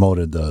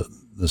promoted the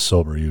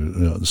sober,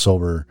 the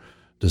sober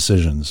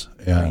decisions.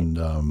 And,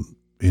 right.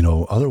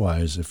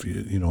 Otherwise, if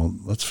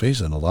let's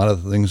face it, a lot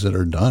of the things that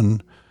are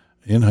done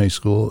in high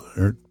school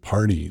are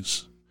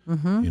parties.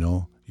 Mm-hmm.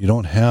 You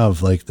don't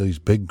have like these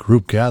big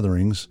group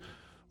gatherings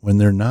when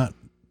they're not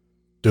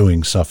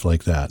doing stuff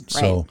like that. Right.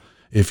 So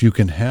if you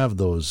can have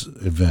those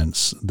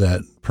events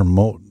that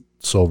promote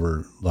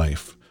sober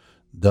life,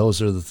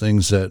 those are the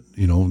things that,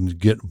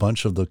 get a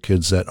bunch of the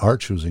kids that are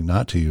choosing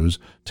not to use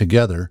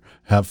together,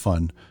 have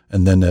fun,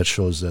 and then that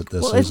shows that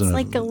this isn't it's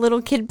like a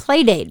little kid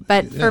play date,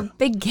 but for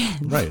big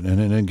kids. Right,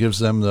 and it gives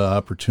them the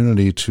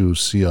opportunity to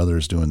see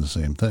others doing the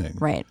same thing.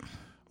 Right.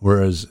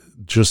 Whereas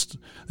just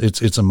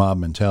it's a mob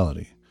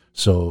mentality.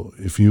 So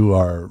if you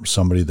are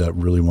somebody that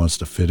really wants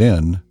to fit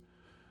in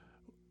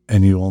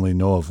and you only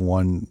know of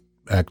one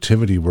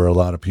activity where a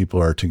lot of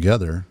people are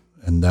together,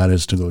 and that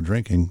is to go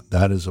drinking,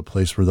 that is a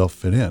place where they'll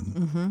fit in.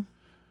 Mm-hmm.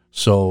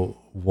 So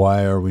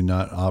why are we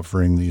not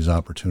offering these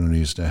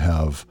opportunities to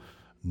have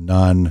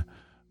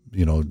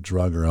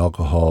drug or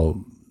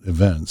alcohol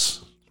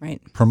events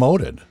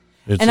promoted?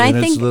 I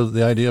think it's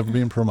the idea of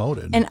being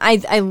promoted. And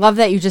I love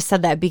that you just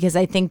said that, because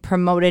I think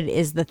promoted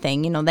is the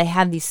thing. They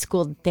have these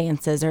school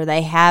dances, or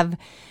I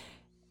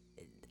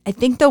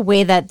think the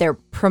way that they're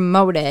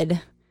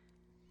promoted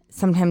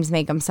sometimes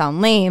make them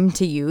sound lame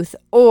to youth,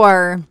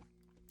 or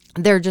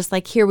they're just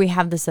like, here we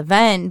have this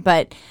event.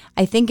 But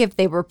I think if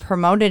they were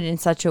promoted in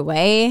such a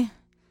way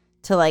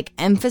to like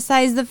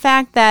emphasize the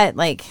fact that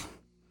like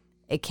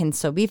it can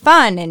still be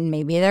fun, and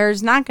maybe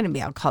there's not going to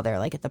be alcohol there,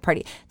 like at the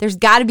party. There's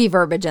got to be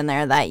verbiage in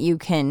there that you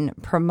can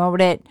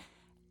promote it,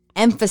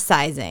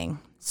 emphasizing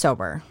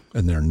sober.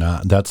 And they're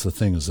not. That's the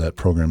thing, is that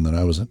program that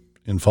I was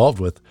involved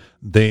with,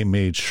 they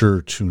made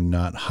sure to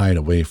not hide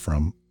away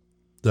from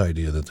the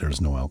idea that there's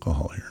no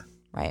alcohol here.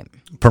 Right.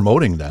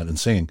 Promoting that and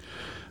saying,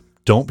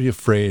 don't be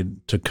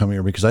afraid to come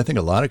here, because I think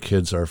a lot of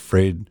kids are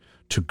afraid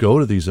to go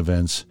to these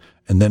events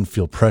and then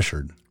feel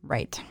pressured.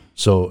 Right.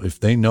 So if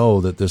they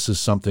know that this is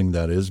something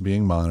that is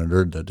being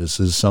monitored, that this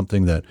is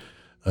something that,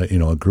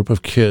 a group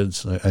of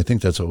kids, I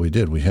think that's what we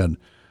did. We had,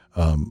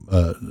 it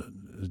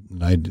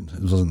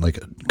wasn't like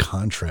a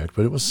contract,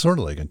 but it was sort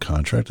of like a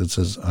contract that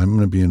says, I'm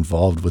going to be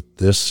involved with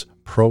this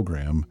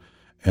program,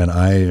 and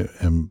I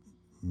am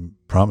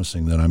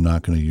promising that I'm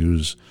not going to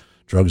use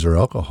drugs or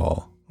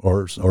alcohol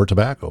or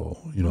tobacco,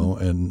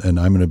 and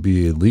I'm going to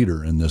be a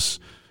leader in this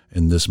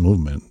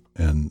movement.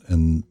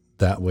 And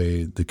that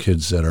way the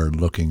kids that are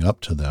looking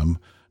up to them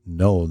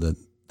know that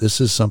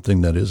this is something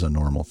that is a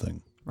normal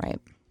thing. Right.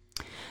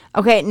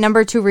 Okay,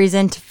 number 2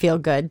 reason to feel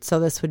good. So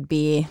this would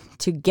be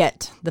to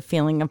get the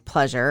feeling of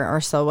pleasure,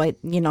 or so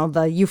like,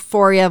 the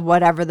euphoria of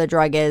whatever the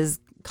drug is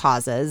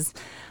causes.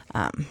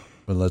 But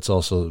let's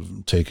also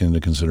take into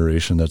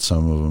consideration that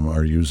some of them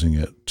are using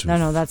it to...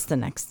 No, that's the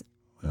next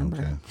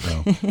number.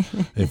 Okay. Well,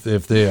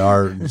 if they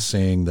are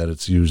saying that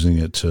it's using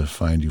it to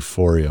find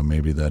euphoria,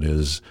 maybe that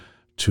is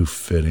to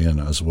fit in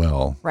as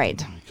well.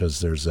 Right.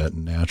 Because there's that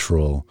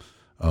natural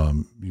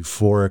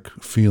euphoric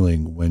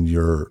feeling when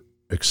you're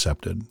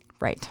accepted.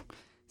 Right.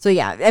 So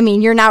yeah, I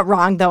mean, you're not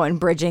wrong though in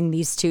bridging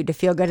these two, to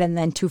feel good and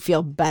then to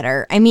feel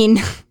better. I mean,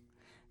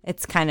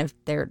 it's kind of,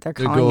 they're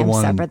calling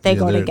them separate. They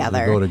go together.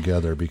 They go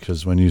together,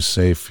 because when you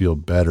say feel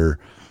better,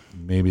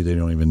 maybe they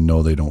don't even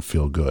know they don't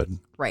feel good.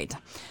 Right.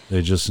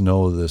 They just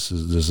know this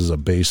is a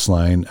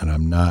baseline, and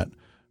I'm not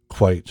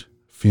quite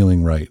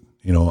feeling right.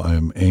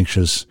 I'm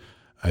anxious.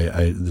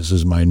 This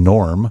is my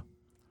norm.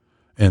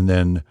 And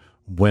then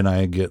when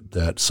I get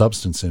that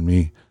substance in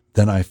me,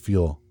 then I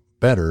feel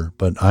better,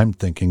 but I'm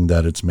thinking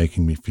that it's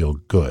making me feel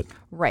good.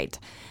 Right.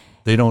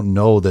 They don't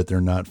know that they're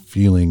not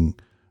feeling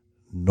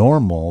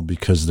normal,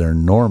 because their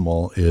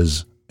normal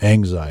is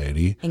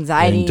anxiety and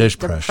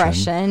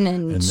depression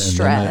and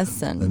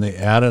stress. And they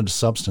added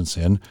substance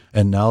in,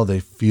 and now they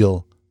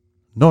feel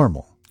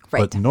normal.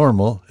 Right. But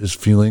normal is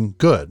feeling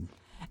good.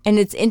 And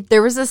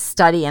there was a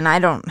study, and I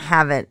don't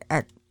have it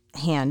at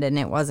hand, and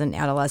it wasn't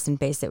adolescent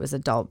based, it was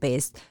adult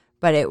based,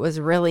 but it was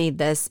really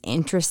this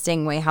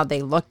interesting way how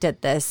they looked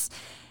at this.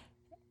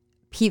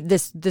 They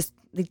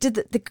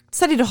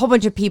studied a whole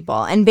bunch of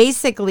people, and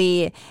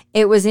basically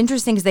it was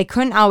interesting because they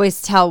couldn't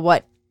always tell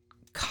what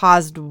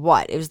caused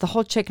what. It was the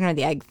whole chicken or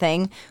the egg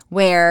thing,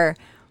 where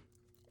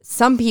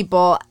some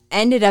people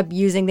ended up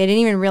using, they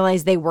didn't even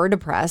realize they were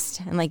depressed,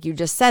 and like you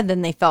just said,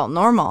 then they felt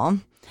normal.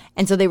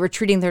 And so they were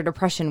treating their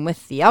depression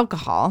with the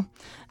alcohol.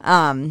 It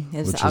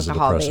was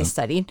alcohol-based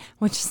study,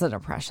 which is a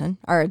depression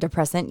or a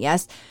depressant,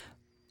 yes.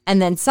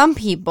 And then some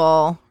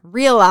people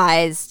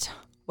realized,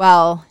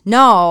 well,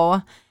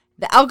 no,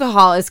 the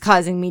alcohol is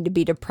causing me to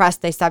be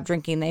depressed. They stopped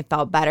drinking. They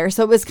felt better.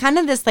 So it was kind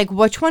of this like,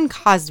 which one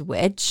caused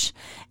which?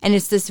 And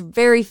it's this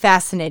very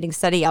fascinating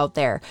study out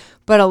there.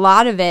 But a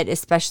lot of it,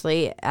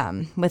 especially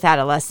with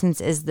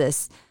adolescents, is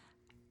this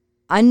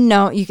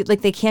unknown. You could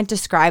like, they can't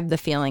describe the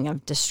feeling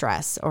of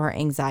distress or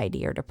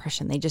anxiety or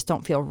depression. They just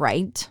don't feel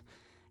right.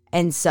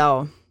 And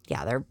so,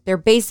 yeah, they're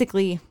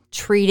basically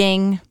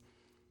treating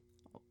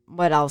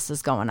what else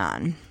is going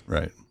on.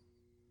 Right.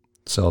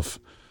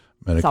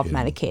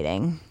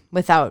 Self-medicating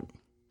without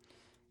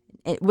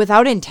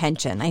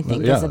intention, I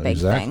think, is a big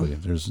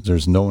thing.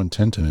 There's no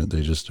intent in it.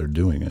 They just are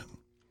doing it.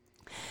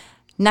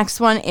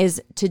 Next one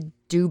is to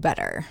do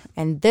better.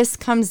 And this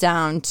comes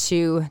down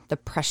to the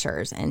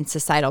pressures and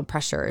societal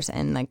pressures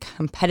and the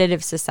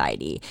competitive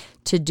society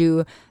to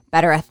do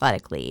better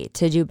athletically,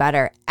 to do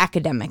better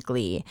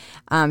academically,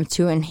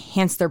 to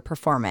enhance their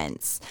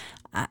performance.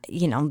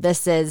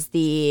 This is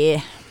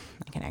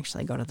I can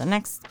actually go to the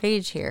next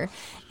page here.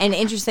 And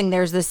interesting,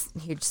 there's this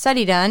huge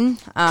study done.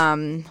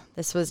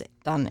 This was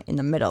done in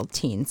the middle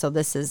teens. So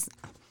this is,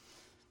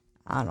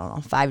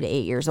 5 to 8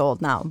 years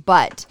old now.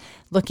 But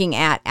looking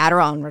at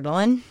Adderall and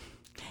Ritalin.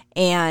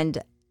 And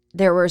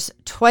there was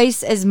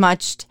twice as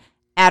much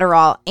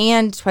Adderall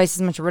and twice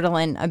as much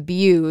Ritalin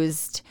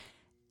abused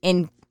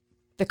in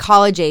the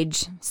college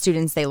age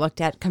students they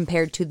looked at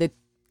compared to the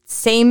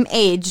same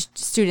age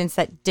students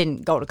that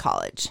didn't go to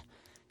college.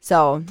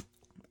 So,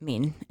 I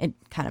mean, it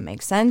kind of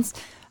makes sense.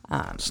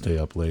 Stay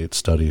up late,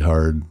 study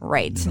hard.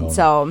 Right.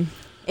 So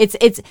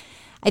it's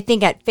I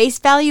think at face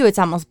value, it's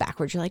almost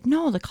backwards. You're like,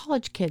 no, the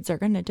college kids are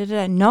going to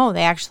da-da-da. No,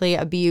 they actually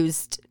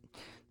abused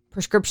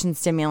prescription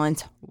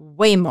stimulants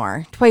way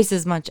more, twice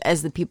as much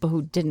as the people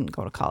who didn't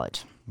go to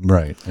college.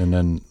 Right. And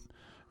then,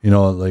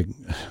 like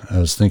I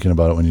was thinking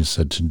about it when you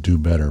said to do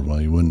better. Well,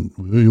 you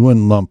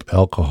wouldn't lump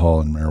alcohol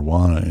and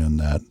marijuana in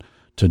that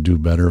to do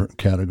better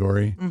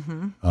category.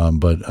 Mm-hmm.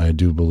 But I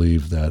do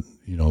believe that,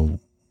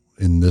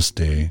 in this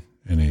day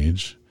and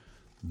age,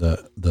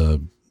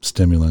 the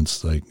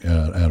stimulants like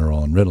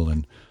Adderall and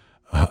Ritalin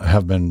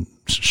have been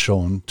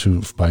shown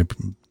by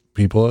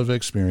people who have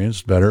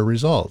experienced better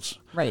results.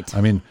 Right.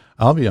 I mean,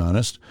 I'll be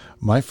honest.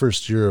 My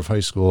first year of high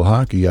school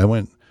hockey, I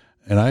went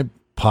and I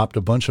popped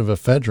a bunch of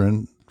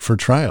ephedrine for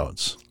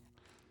tryouts.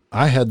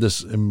 I had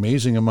this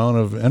amazing amount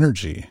of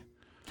energy.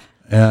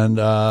 And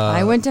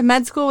I went to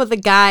med school with a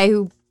guy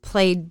who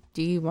played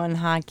D1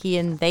 hockey,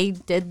 and they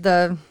did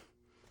the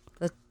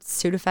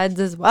Sudafeds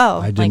as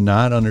well. I did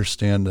not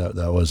understand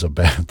that was a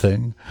bad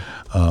thing,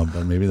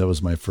 but maybe that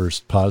was my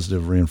first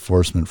positive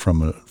reinforcement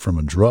from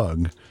a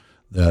drug.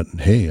 That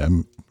hey, I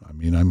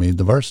made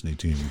the varsity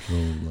team, so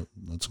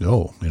let's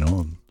go.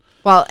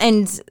 Well,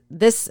 and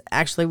this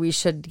actually, we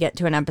should get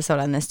to an episode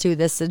on this too.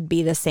 This would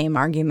be the same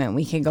argument.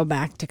 We could go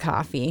back to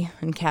coffee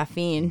and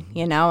caffeine,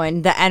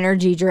 and the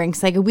energy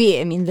drinks.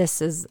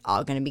 This is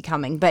all going to be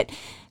coming, but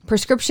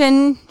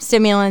prescription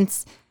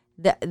stimulants.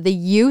 The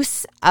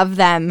use of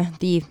them,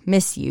 the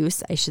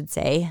misuse, I should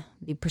say,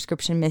 the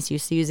prescription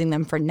misuse, using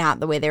them for not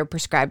the way they were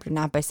prescribed or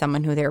not by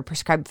someone who they were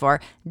prescribed for,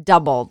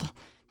 doubled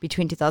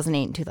between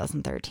 2008 and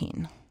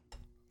 2013.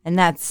 And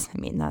that's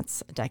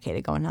a decade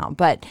ago now,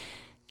 but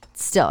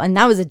still, and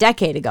that was a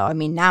decade ago.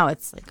 Now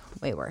it's like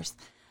way worse.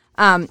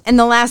 And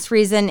the last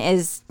reason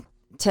is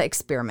to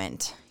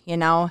experiment,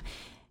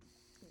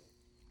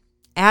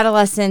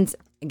 Adolescents,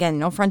 again,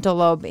 no frontal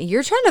lobe.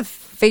 You're trying to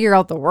figure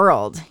out the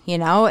world,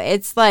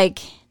 It's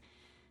like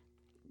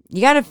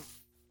you got to,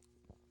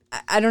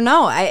 I don't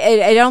know.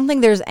 I don't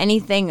think there's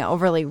anything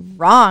overly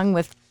wrong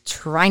with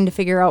trying to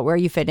figure out where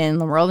you fit in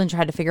the world and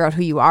try to figure out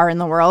who you are in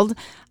the world.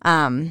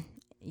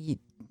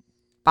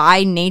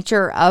 By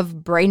nature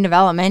of brain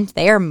development,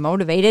 they are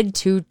motivated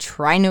to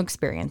try new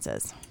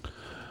experiences.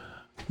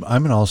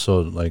 I'm going to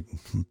also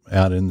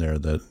add in there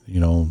that,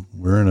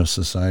 we're in a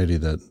society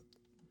that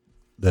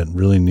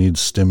really needs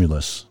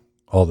stimulus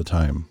all the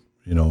time,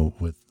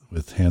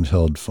 with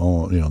handheld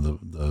phone,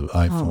 the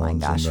iPhones. Oh my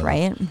gosh,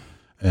 right?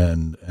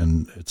 And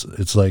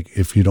it's like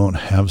if you don't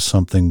have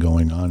something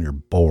going on, you're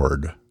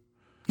bored.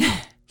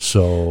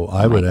 So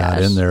I would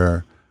add in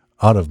there,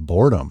 out of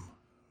boredom,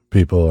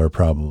 people are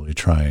probably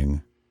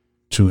trying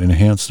to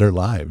enhance their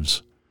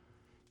lives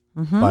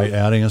by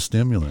adding a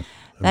stimulant,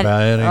 by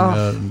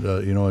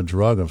adding a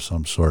drug of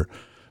some sort,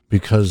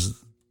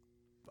 because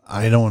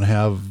I don't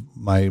have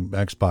my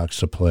Xbox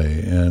to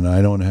play and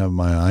I don't have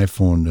my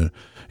iPhone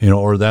to,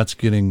 or that's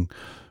getting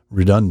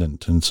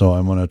redundant. And so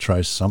I'm going to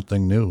try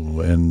something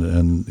new.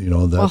 And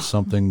that's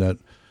something that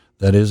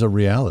is a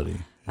reality.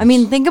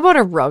 Think about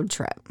a road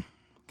trip.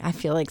 I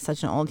feel like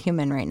such an old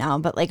human right now,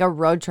 but like a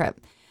road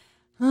trip.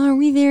 Oh, are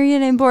we there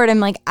yet? I'm bored. I'm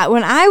like,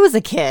 when I was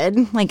a kid,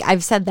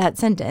 I've said that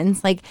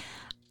sentence,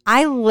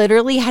 I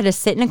literally had to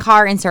sit in a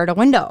car and stare at a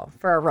window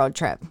for a road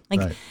trip.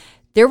 Right.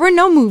 There were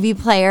no movie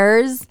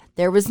players.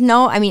 There was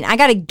no, I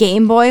got a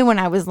Game Boy when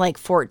I was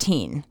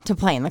 14 to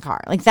play in the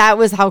car. That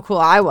was how cool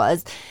I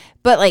was.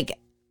 But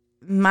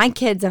my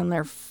kids on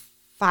their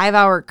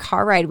 5-hour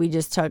car ride we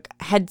just took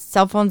had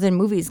cell phones and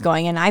movies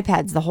going and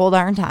iPads the whole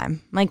darn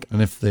time. Like,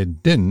 and if they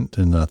didn't,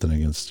 and nothing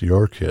against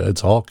your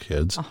kids, all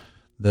kids,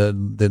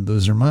 then they'd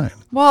lose their mind.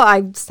 well,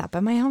 I stopped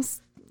at my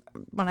house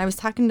when I was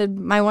talking to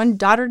my one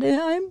daughter today.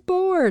 I'm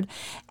bored.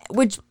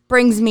 Which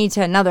brings me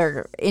to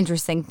another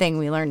interesting thing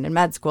we learned in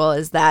med school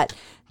is that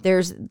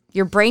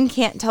your brain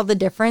can't tell the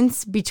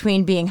difference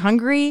between being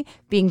hungry,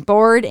 being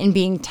bored, and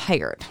being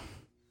tired.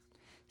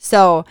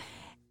 So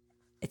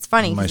it's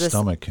funny. My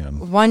stomach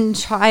can. One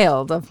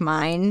child of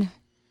mine,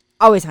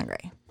 always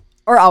hungry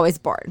or always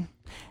bored,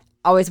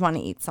 always want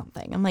to eat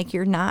something. I'm like,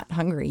 you're not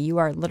hungry. You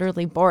are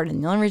literally bored.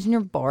 And the only reason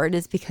you're bored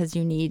is because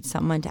you need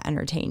someone to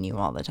entertain you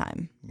all the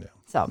time. Yeah.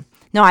 So,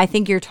 no, I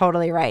think you're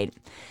totally right.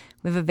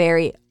 We have a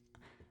very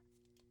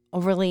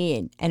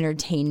overly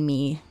entertain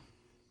me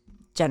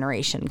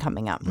generation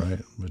coming up. Right,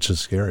 which is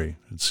scary.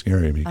 It's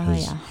scary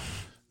because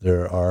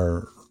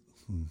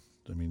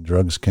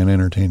drugs can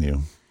entertain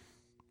you.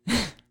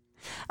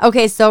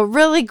 Okay, so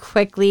really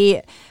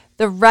quickly,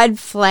 the red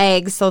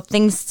flags, so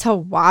things to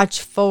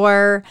watch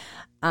for.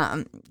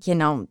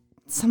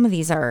 Some of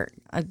these are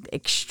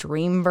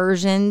extreme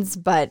versions,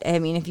 but I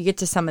mean, if you get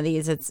to some of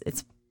these,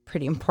 it's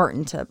pretty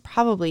important to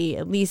probably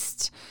at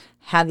least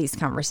have these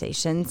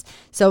conversations.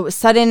 So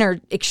sudden or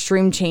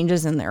extreme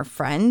changes in their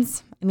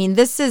friends. I mean,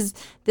 this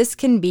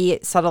can be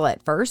subtle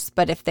at first,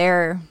 but if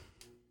there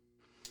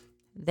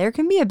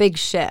can be a big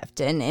shift.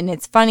 And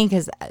it's funny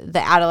because the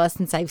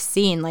adolescents I've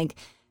seen, like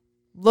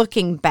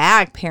looking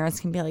back, parents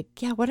can be like,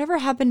 yeah, whatever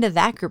happened to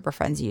that group of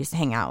friends you used to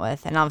hang out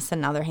with? And all of a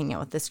sudden now they're hanging out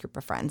with this group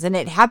of friends. And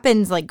it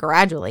happens like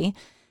gradually.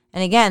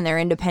 And again, they're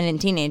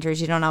independent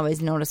teenagers. You don't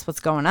always notice what's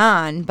going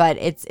on, but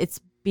it's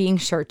being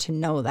sure to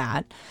know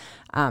that.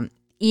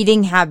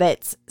 Eating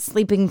habits,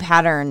 sleeping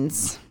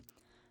patterns,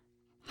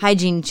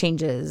 hygiene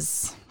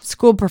changes,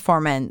 school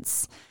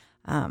performance.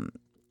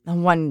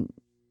 One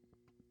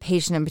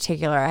patient in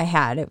particular I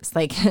had, it was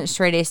like a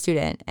straight A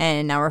student,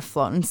 and now we're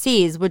floating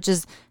C's, which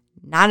is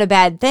not a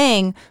bad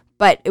thing,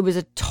 but it was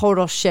a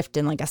total shift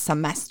in like a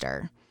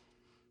semester.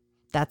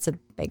 That's a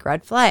big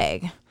red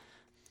flag.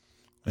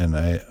 And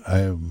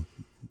I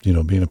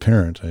being a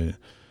parent,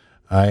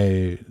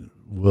 I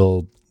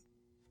will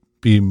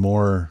be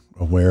more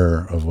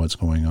aware of what's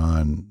going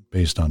on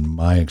based on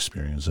my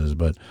experiences.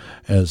 But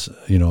as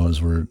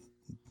we're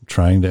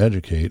trying to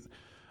educate,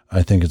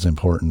 I think it's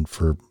important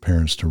for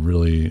parents to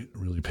really,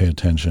 really pay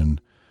attention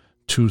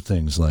to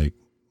things like,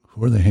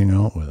 who are they hanging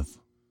out with?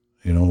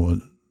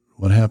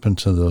 What happened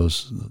to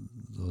those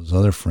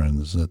other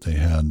friends that they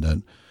had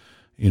that,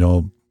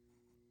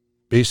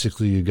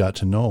 basically you got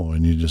to know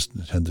and you just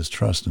had this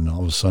trust, and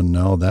all of a sudden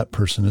now that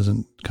person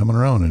isn't coming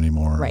around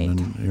anymore. Right.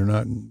 And you're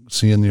not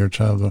seeing your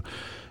child.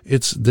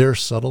 They're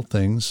subtle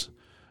things,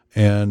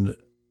 and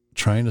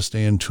trying to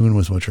stay in tune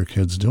with what your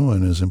kid's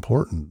doing is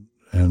important.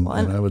 And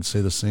I would say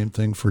the same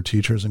thing for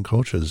teachers and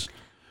coaches.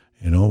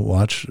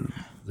 Watch.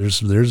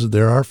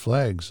 There are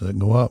flags that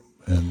go up,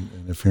 and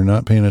if you're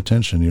not paying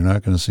attention, you're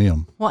not going to see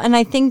them. Well, and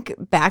I think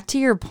back to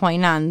your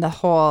point on the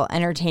whole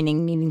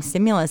entertaining needing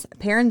stimulus,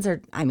 parents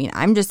are. I mean,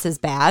 I'm just as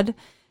bad.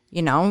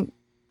 The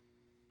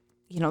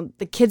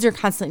kids are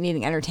constantly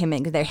needing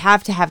entertainment because they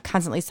have to have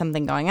constantly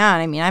something going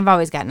on. I mean, I've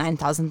always got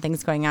 9,000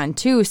 things going on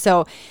too.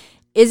 So,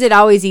 is it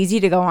always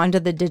easy to go onto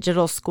the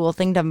digital school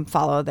thing to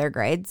follow their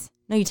grades?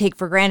 No, you take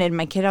for granted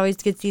my kid always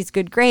gets these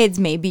good grades.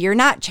 Maybe you're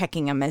not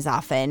checking them as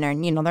often, or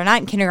they're not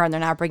in kindergarten. They're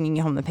not bringing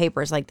you home the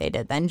papers like they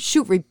did then.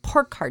 Shoot,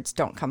 report cards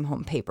don't come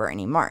home paper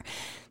anymore.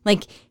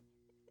 Like,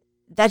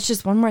 that's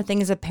just one more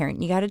thing as a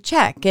parent you got to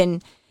check,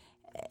 and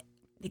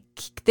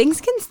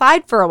things can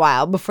slide for a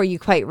while before you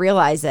quite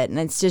realize it. And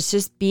it's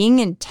just being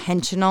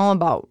intentional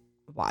about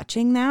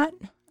watching that.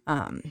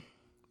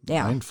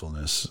 Yeah,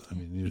 mindfulness. I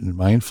mean,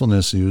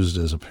 mindfulness used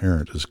as a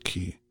parent is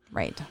key.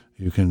 Right.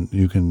 You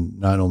can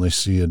not only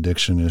see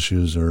addiction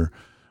issues or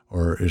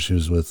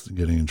issues with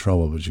getting in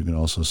trouble, but you can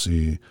also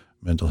see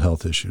mental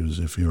health issues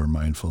if you are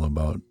mindful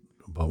about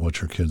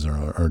what your kids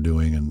are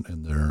doing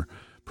and their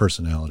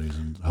personalities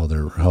and how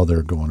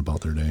they're going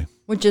about their day.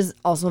 Which is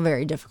also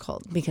very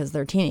difficult because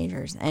they're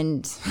teenagers,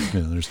 and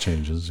there's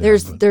changes.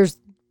 There's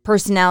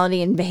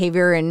personality and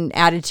behavior and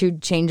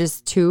attitude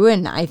changes too,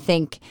 and I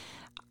think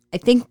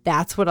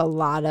that's what a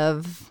lot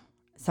of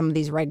some of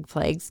these red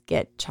flags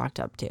get chalked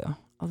up to.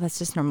 Oh, that's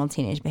just normal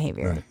teenage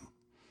behavior. Right.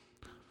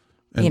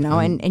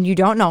 And you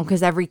don't know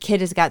because every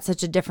kid has got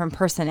such a different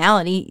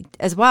personality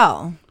as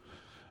well.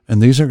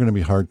 And these are going to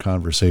be hard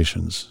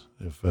conversations.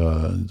 If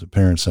the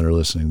parents that are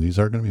listening, these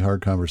are going to be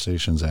hard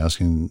conversations,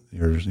 asking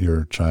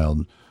your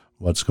child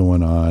what's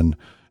going on.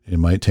 It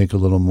might take a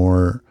little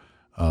more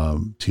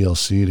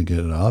TLC to get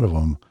it out of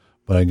them,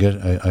 but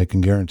I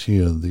can guarantee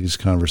you these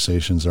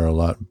conversations are a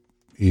lot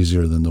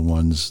easier than the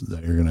ones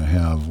that you're going to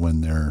have when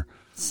they're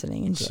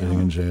sitting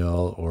in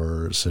jail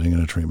or sitting in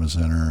a treatment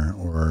center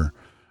or,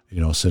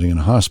 sitting in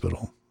a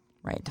hospital.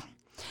 Right.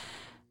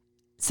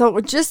 So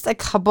just a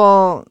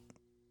couple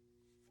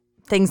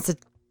things to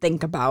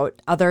think about,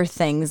 other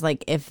things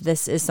like if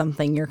this is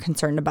something you're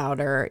concerned about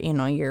or,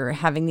 you're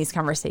having these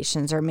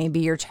conversations or maybe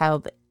your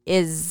child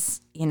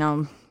is,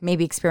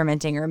 maybe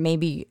experimenting or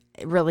maybe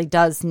it really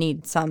does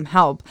need some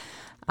help,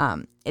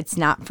 it's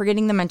not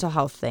forgetting the mental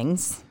health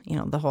things,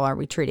 the whole are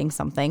we treating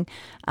something,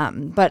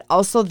 but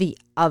also the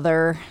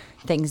other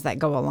things that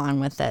go along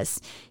with this.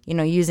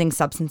 Using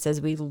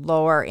substances, we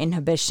lower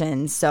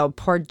inhibition. So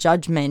poor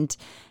judgment.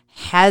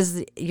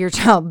 Has your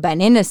child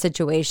been in a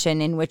situation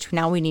in which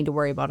now we need to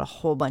worry about a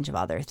whole bunch of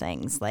other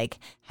things? Like,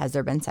 has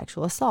there been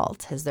sexual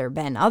assault? Has there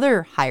been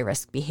other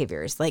high-risk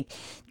behaviors? Like,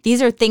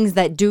 these are things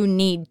that do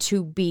need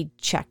to be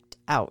checked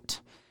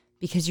out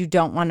because you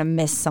don't want to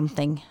miss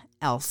something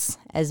else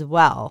as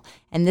well.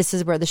 And this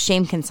is where the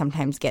shame can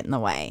sometimes get in the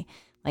way.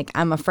 Like,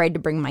 I'm afraid to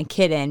bring my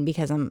kid in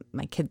because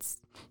my kid's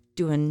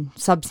doing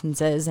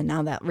substances and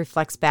now that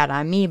reflects bad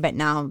on me, but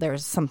now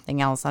there's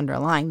something else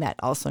underlying that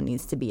also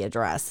needs to be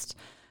addressed.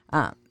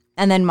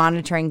 And then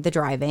monitoring the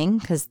driving,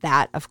 because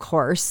that, of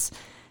course,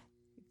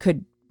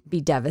 could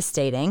be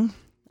devastating.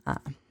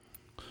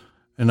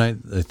 And I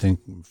think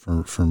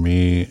for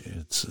me,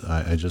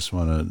 I just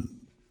want to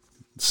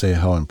say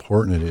how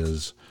important it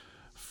is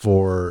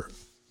for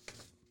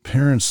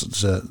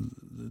parents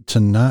to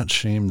not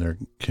shame their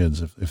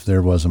kids if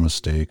there was a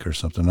mistake or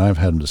something. I've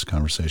had this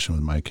conversation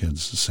with my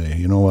kids to say,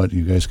 you know what,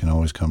 you guys can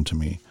always come to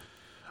me.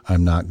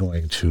 I'm not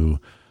going to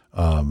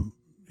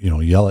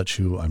yell at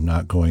you. I'm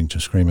not going to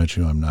scream at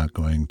you. I'm not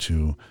going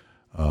to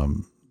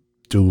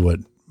do what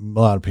a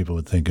lot of people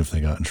would think if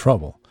they got in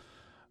trouble.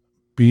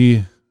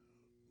 Be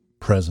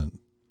present.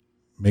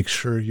 Make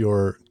sure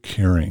you're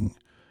caring.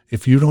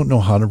 If you don't know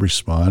how to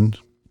respond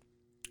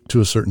to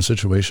a certain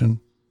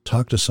situation,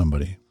 talk to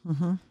somebody.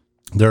 Mm-hmm.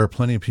 There are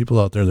plenty of people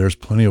out there. There's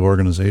plenty of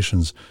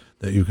organizations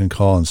that you can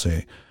call and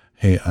say,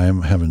 hey,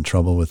 I'm having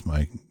trouble with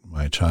my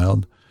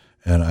child,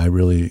 and I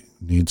really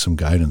need some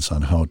guidance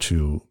on how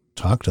to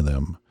talk to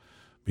them,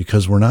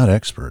 because we're not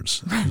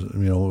experts.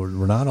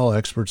 We're not all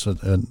experts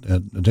at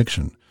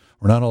addiction.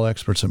 We're not all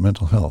experts at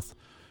mental health.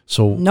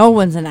 So no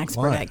one's an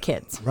expert at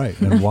kids. Right.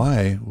 And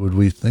why would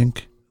we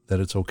think that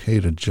it's okay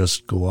to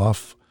just go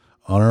off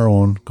on our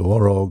own, go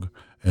rogue,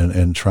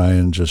 and try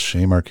and just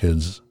shame our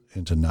kids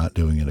into not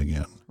doing it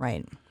again?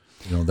 Right.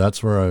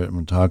 That's where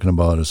I'm talking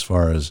about as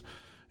far as,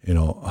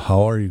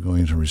 how are you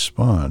going to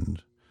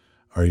respond?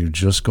 Are you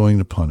just going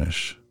to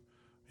punish?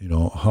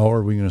 How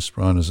are we going to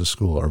respond as a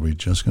school? Are we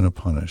just going to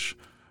punish?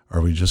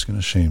 Are we just going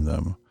to shame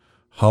them?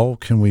 How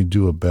can we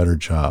do a better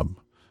job?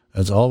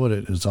 That's all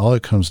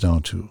it comes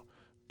down to.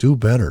 Do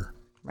better.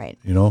 Right.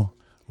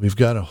 We've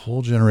got a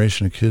whole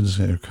generation of kids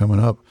that are coming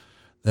up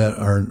that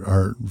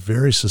are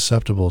very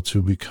susceptible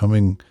to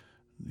becoming,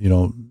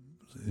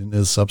 in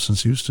a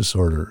substance use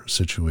disorder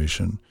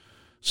situation.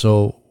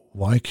 So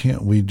why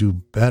can't we do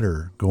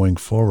better going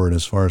forward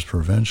as far as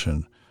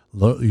prevention?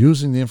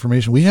 Using the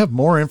information. We have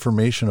more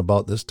information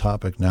about this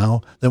topic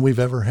now than we've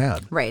ever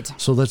had. Right.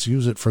 So let's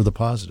use it for the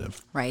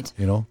positive. Right.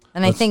 And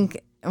I think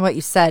what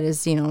you said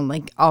is,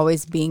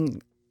 always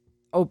being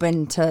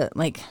open to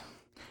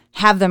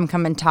have them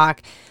come and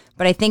talk.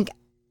 But I think,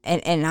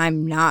 and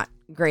I'm not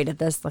great at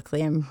this.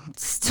 Luckily,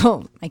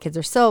 my kids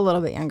are still a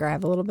little bit younger. I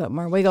have a little bit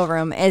more wiggle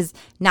room, is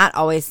not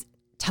always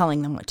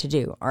telling them what to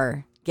do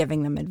or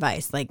giving them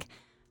advice,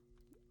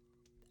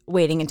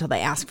 waiting until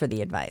they ask for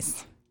the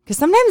advice. Because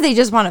sometimes they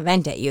just want to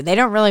vent at you. They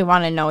don't really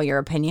want to know your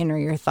opinion or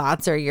your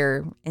thoughts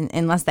or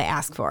unless they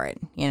ask for it,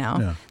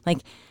 Yeah.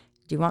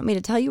 Do you want me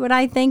to tell you what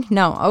I think?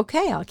 No.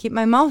 Okay, I'll keep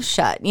my mouth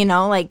shut.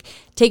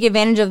 Take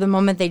advantage of the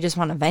moment they just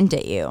want to vent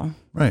at you.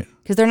 Right.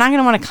 Because they're not going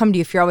to want to come to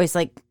you if you're always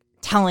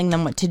telling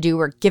them what to do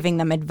or giving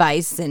them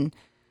advice and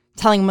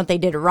telling them what they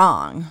did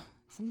wrong.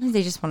 Sometimes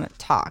they just want to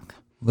talk.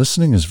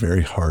 Listening is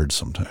very hard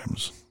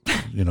sometimes.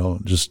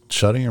 Just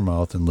shutting your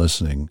mouth and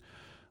listening.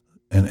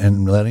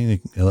 And letting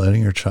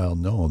your child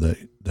know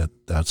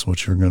that's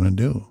what you're going to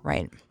do.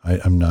 Right.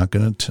 I'm not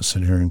going to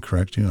sit here and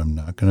correct you. I'm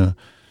not going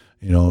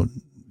to,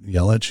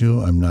 yell at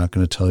you. I'm not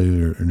going to tell you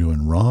you're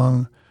doing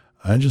wrong.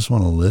 I just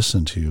want to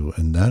listen to you.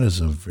 And that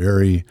is a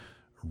very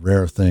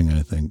rare thing,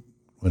 I think,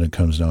 when it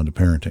comes down to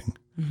parenting.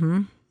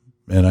 Mm-hmm.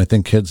 And I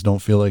think kids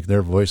don't feel like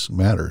their voice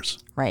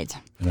matters. Right.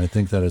 And I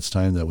think that it's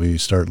time that we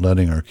start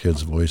letting our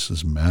kids'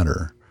 voices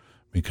matter,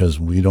 because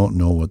we don't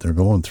know what they're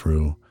going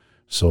through.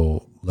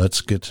 So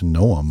let's get to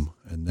know them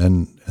and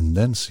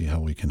then see how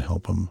we can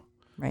help them.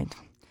 Right.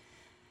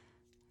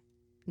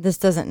 This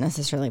doesn't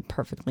necessarily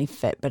perfectly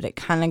fit, but it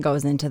kind of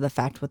goes into the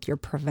fact with your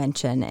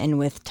prevention and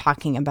with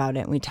talking about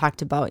it. We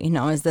talked about,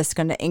 is this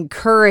going to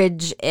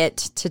encourage it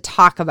to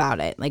talk about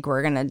it?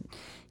 We're going to,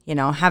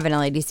 have an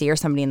LADC or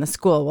somebody in the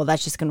school. Well,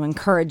 that's just going to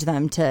encourage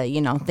them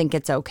to, think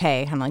it's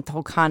okay. Kind of like the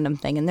whole condom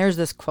thing. And there's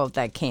this quote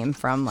that came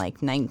from the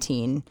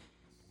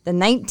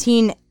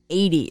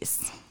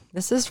 1980s.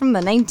 This is from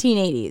the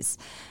 1980s.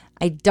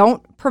 I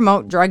don't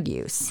promote drug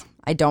use.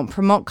 I don't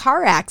promote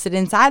car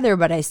accidents either,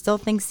 but I still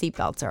think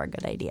seatbelts are a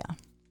good idea.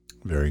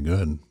 Very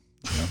good.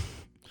 Yeah.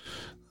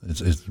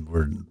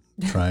 We're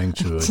trying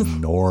to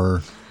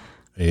ignore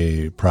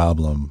a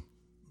problem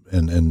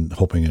and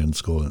hoping in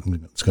school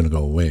it's going to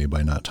go away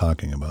by not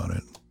talking about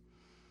it.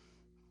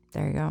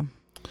 There you go.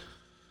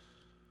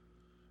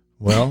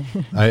 Well,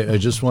 I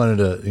just wanted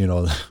to,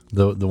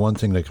 the one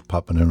thing that kept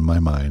popping into my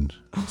mind,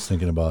 I was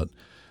thinking about,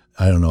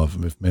 I don't know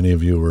if many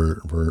of you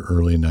were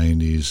early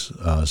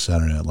 90s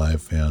Saturday Night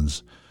Live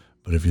fans,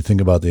 but if you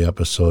think about the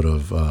episode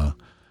of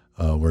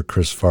where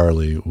Chris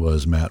Farley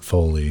was Matt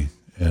Foley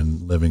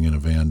and living in a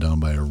van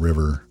down by a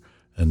river,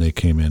 and they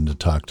came in to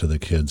talk to the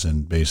kids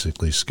and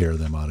basically scare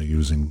them out of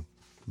using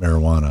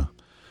marijuana.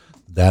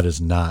 That is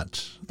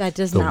not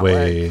the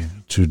way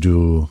to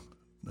do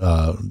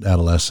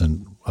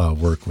adolescent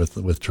work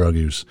with drug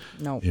use.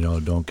 No.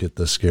 Don't get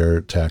the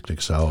scare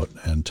tactics out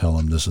and tell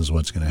them this is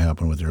what's going to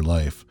happen with your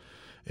life.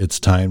 It's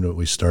time that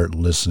we start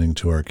listening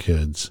to our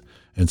kids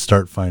and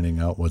start finding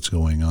out what's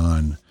going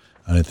on.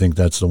 And I think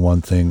that's the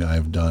one thing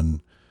I've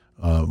done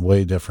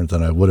way different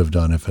than I would have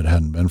done if it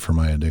hadn't been for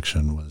my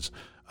addiction. Was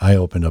I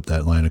opened up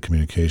that line of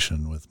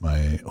communication with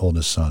my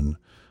oldest son.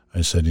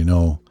 I said,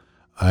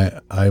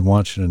 I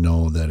want you to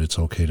know that it's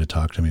okay to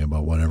talk to me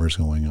about whatever's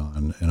going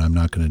on, and I'm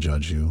not going to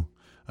judge you.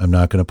 I'm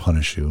not going to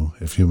punish you.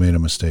 If you made a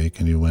mistake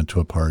and you went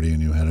to a party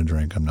and you had a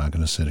drink, I'm not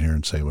going to sit here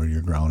and say, well,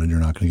 you're grounded, you're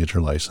not going to get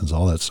your license,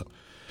 all that stuff.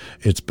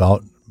 It's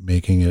about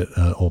making it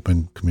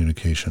open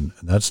communication.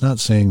 And that's not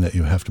saying that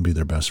you have to be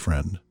their best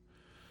friend.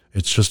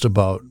 It's just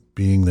about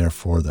being there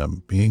for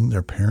them, being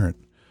their parent.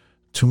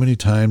 Too many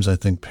times I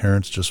think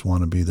parents just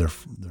want to be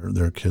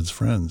their kids'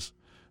 friends.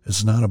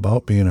 It's not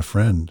about being a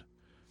friend.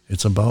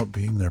 It's about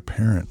being their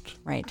parent,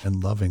 right,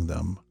 and loving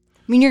them.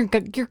 I mean, your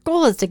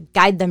goal is to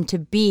guide them to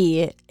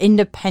be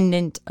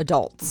independent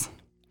adults.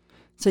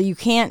 So you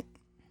can't,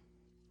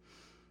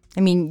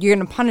 you're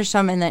going to punish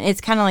them, and then it's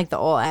kind of like the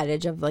old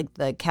adage of like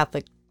the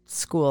Catholic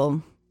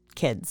school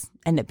kids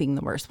end up being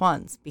the worst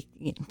ones.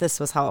 This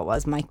was how it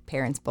was. My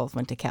parents both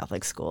went to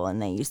Catholic school, and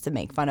they used to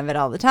make fun of it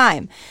all the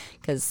time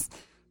because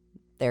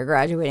their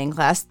graduating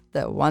class,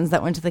 the ones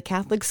that went to the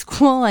Catholic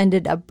school,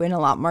 ended up in a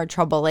lot more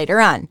trouble later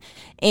on.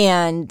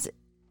 And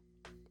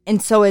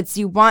so it's,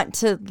 you want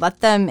to let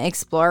them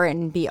explore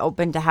and be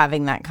open to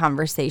having that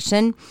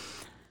conversation,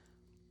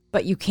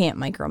 but you can't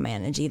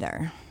micromanage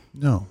either.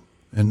 No.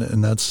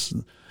 And that's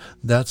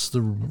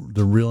the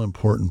real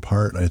important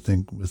part, I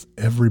think, with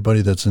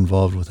everybody that's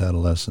involved with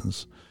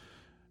adolescents,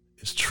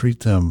 is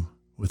treat them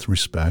with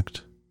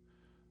respect,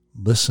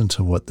 listen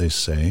to what they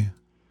say,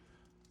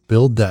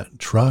 build that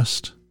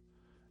trust,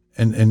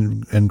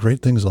 and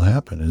great things will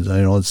happen. And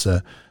I know it's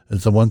the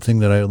one thing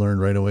that I learned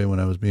right away when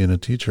I was being a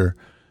teacher.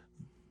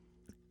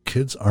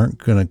 Kids aren't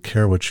going to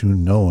care what you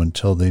know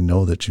until they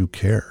know that you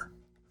care,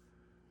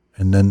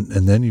 and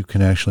then you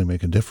can actually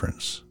make a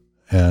difference.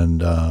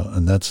 And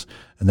that's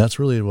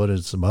really what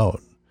it's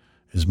about,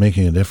 is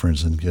making a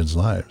difference in kids'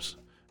 lives.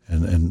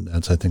 And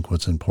that's, I think,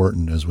 what's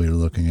important as we're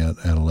looking at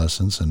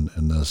adolescence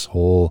and this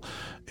whole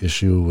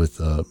issue with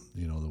the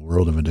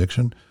world of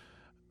addiction.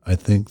 I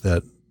think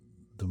that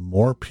the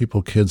more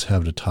people kids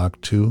have to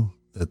talk to,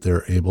 that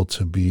they're able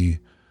to be,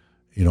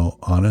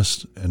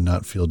 honest and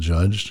not feel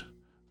judged,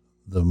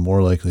 the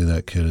more likely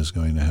that kid is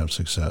going to have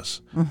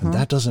success. Mm-hmm. And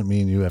that doesn't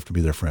mean you have to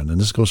be their friend.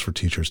 And this goes for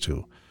teachers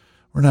too.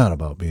 We're not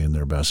about being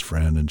their best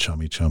friend and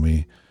chummy.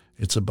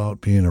 It's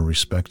about being a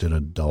respected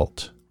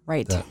adult.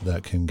 Right.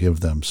 That can give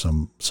them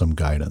some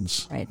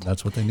guidance. Right.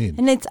 That's what they need.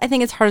 And I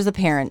think it's hard as a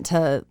parent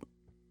to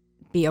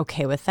be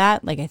okay with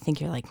that. Like, I think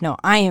you're like, no,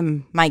 I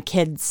am my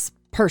kid's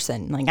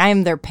person. Like, I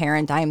am their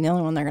parent. I am the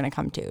only one they're going to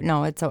come to.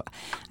 No, I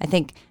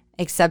think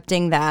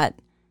accepting that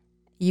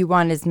you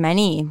want as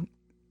many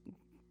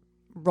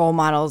role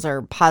models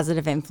or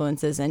positive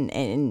influences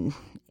in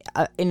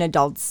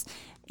adults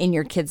in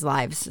your kids'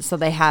 lives, so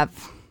they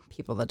have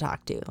people to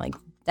talk to. Like,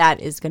 that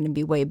is going to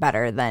be way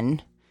better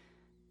than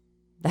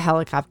the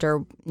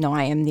helicopter, no,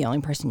 I am the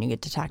only person you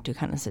get to talk to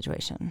kind of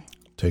situation.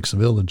 Takes a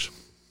village.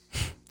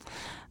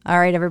 All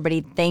right,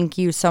 everybody, thank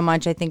you so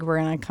much. I think we're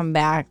going to come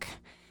back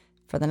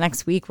for the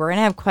next week. We're going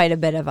to have quite a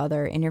bit of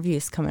other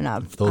interviews coming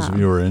up. If those of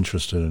you who are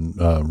interested in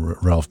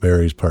Ralph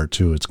Berry's part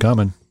 2, it's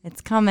coming.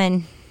 It's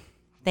coming.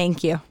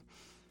 Thank you.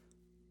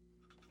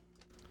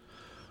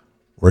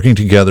 Working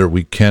together,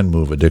 we can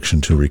move addiction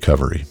to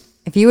recovery.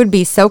 If you would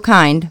be so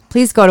kind,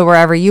 please go to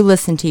wherever you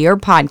listen to your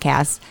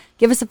podcasts.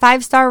 Give us a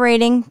 5-star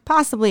rating,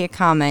 possibly a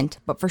comment,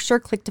 but for sure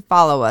click to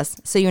follow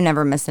us so you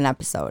never miss an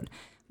episode.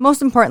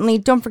 Most importantly,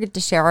 don't forget to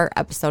share our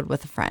episode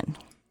with a friend.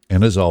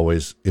 And as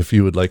always, if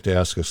you would like to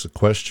ask us a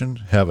question,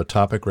 have a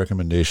topic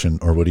recommendation,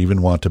 or would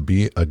even want to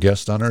be a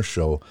guest on our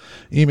show,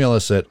 email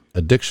us at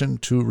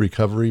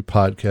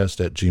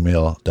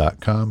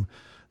addiction2recoverypodcast@gmail.com.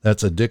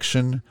 That's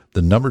addiction,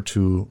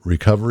 2,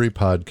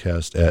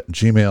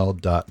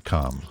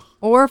 recoverypodcast@gmail.com.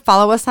 Or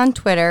follow us on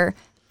Twitter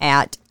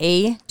at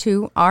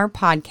A2R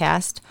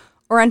Podcast,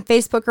 or on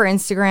Facebook or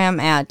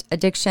Instagram at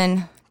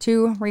Addiction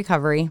to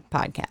Recovery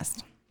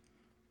Podcast.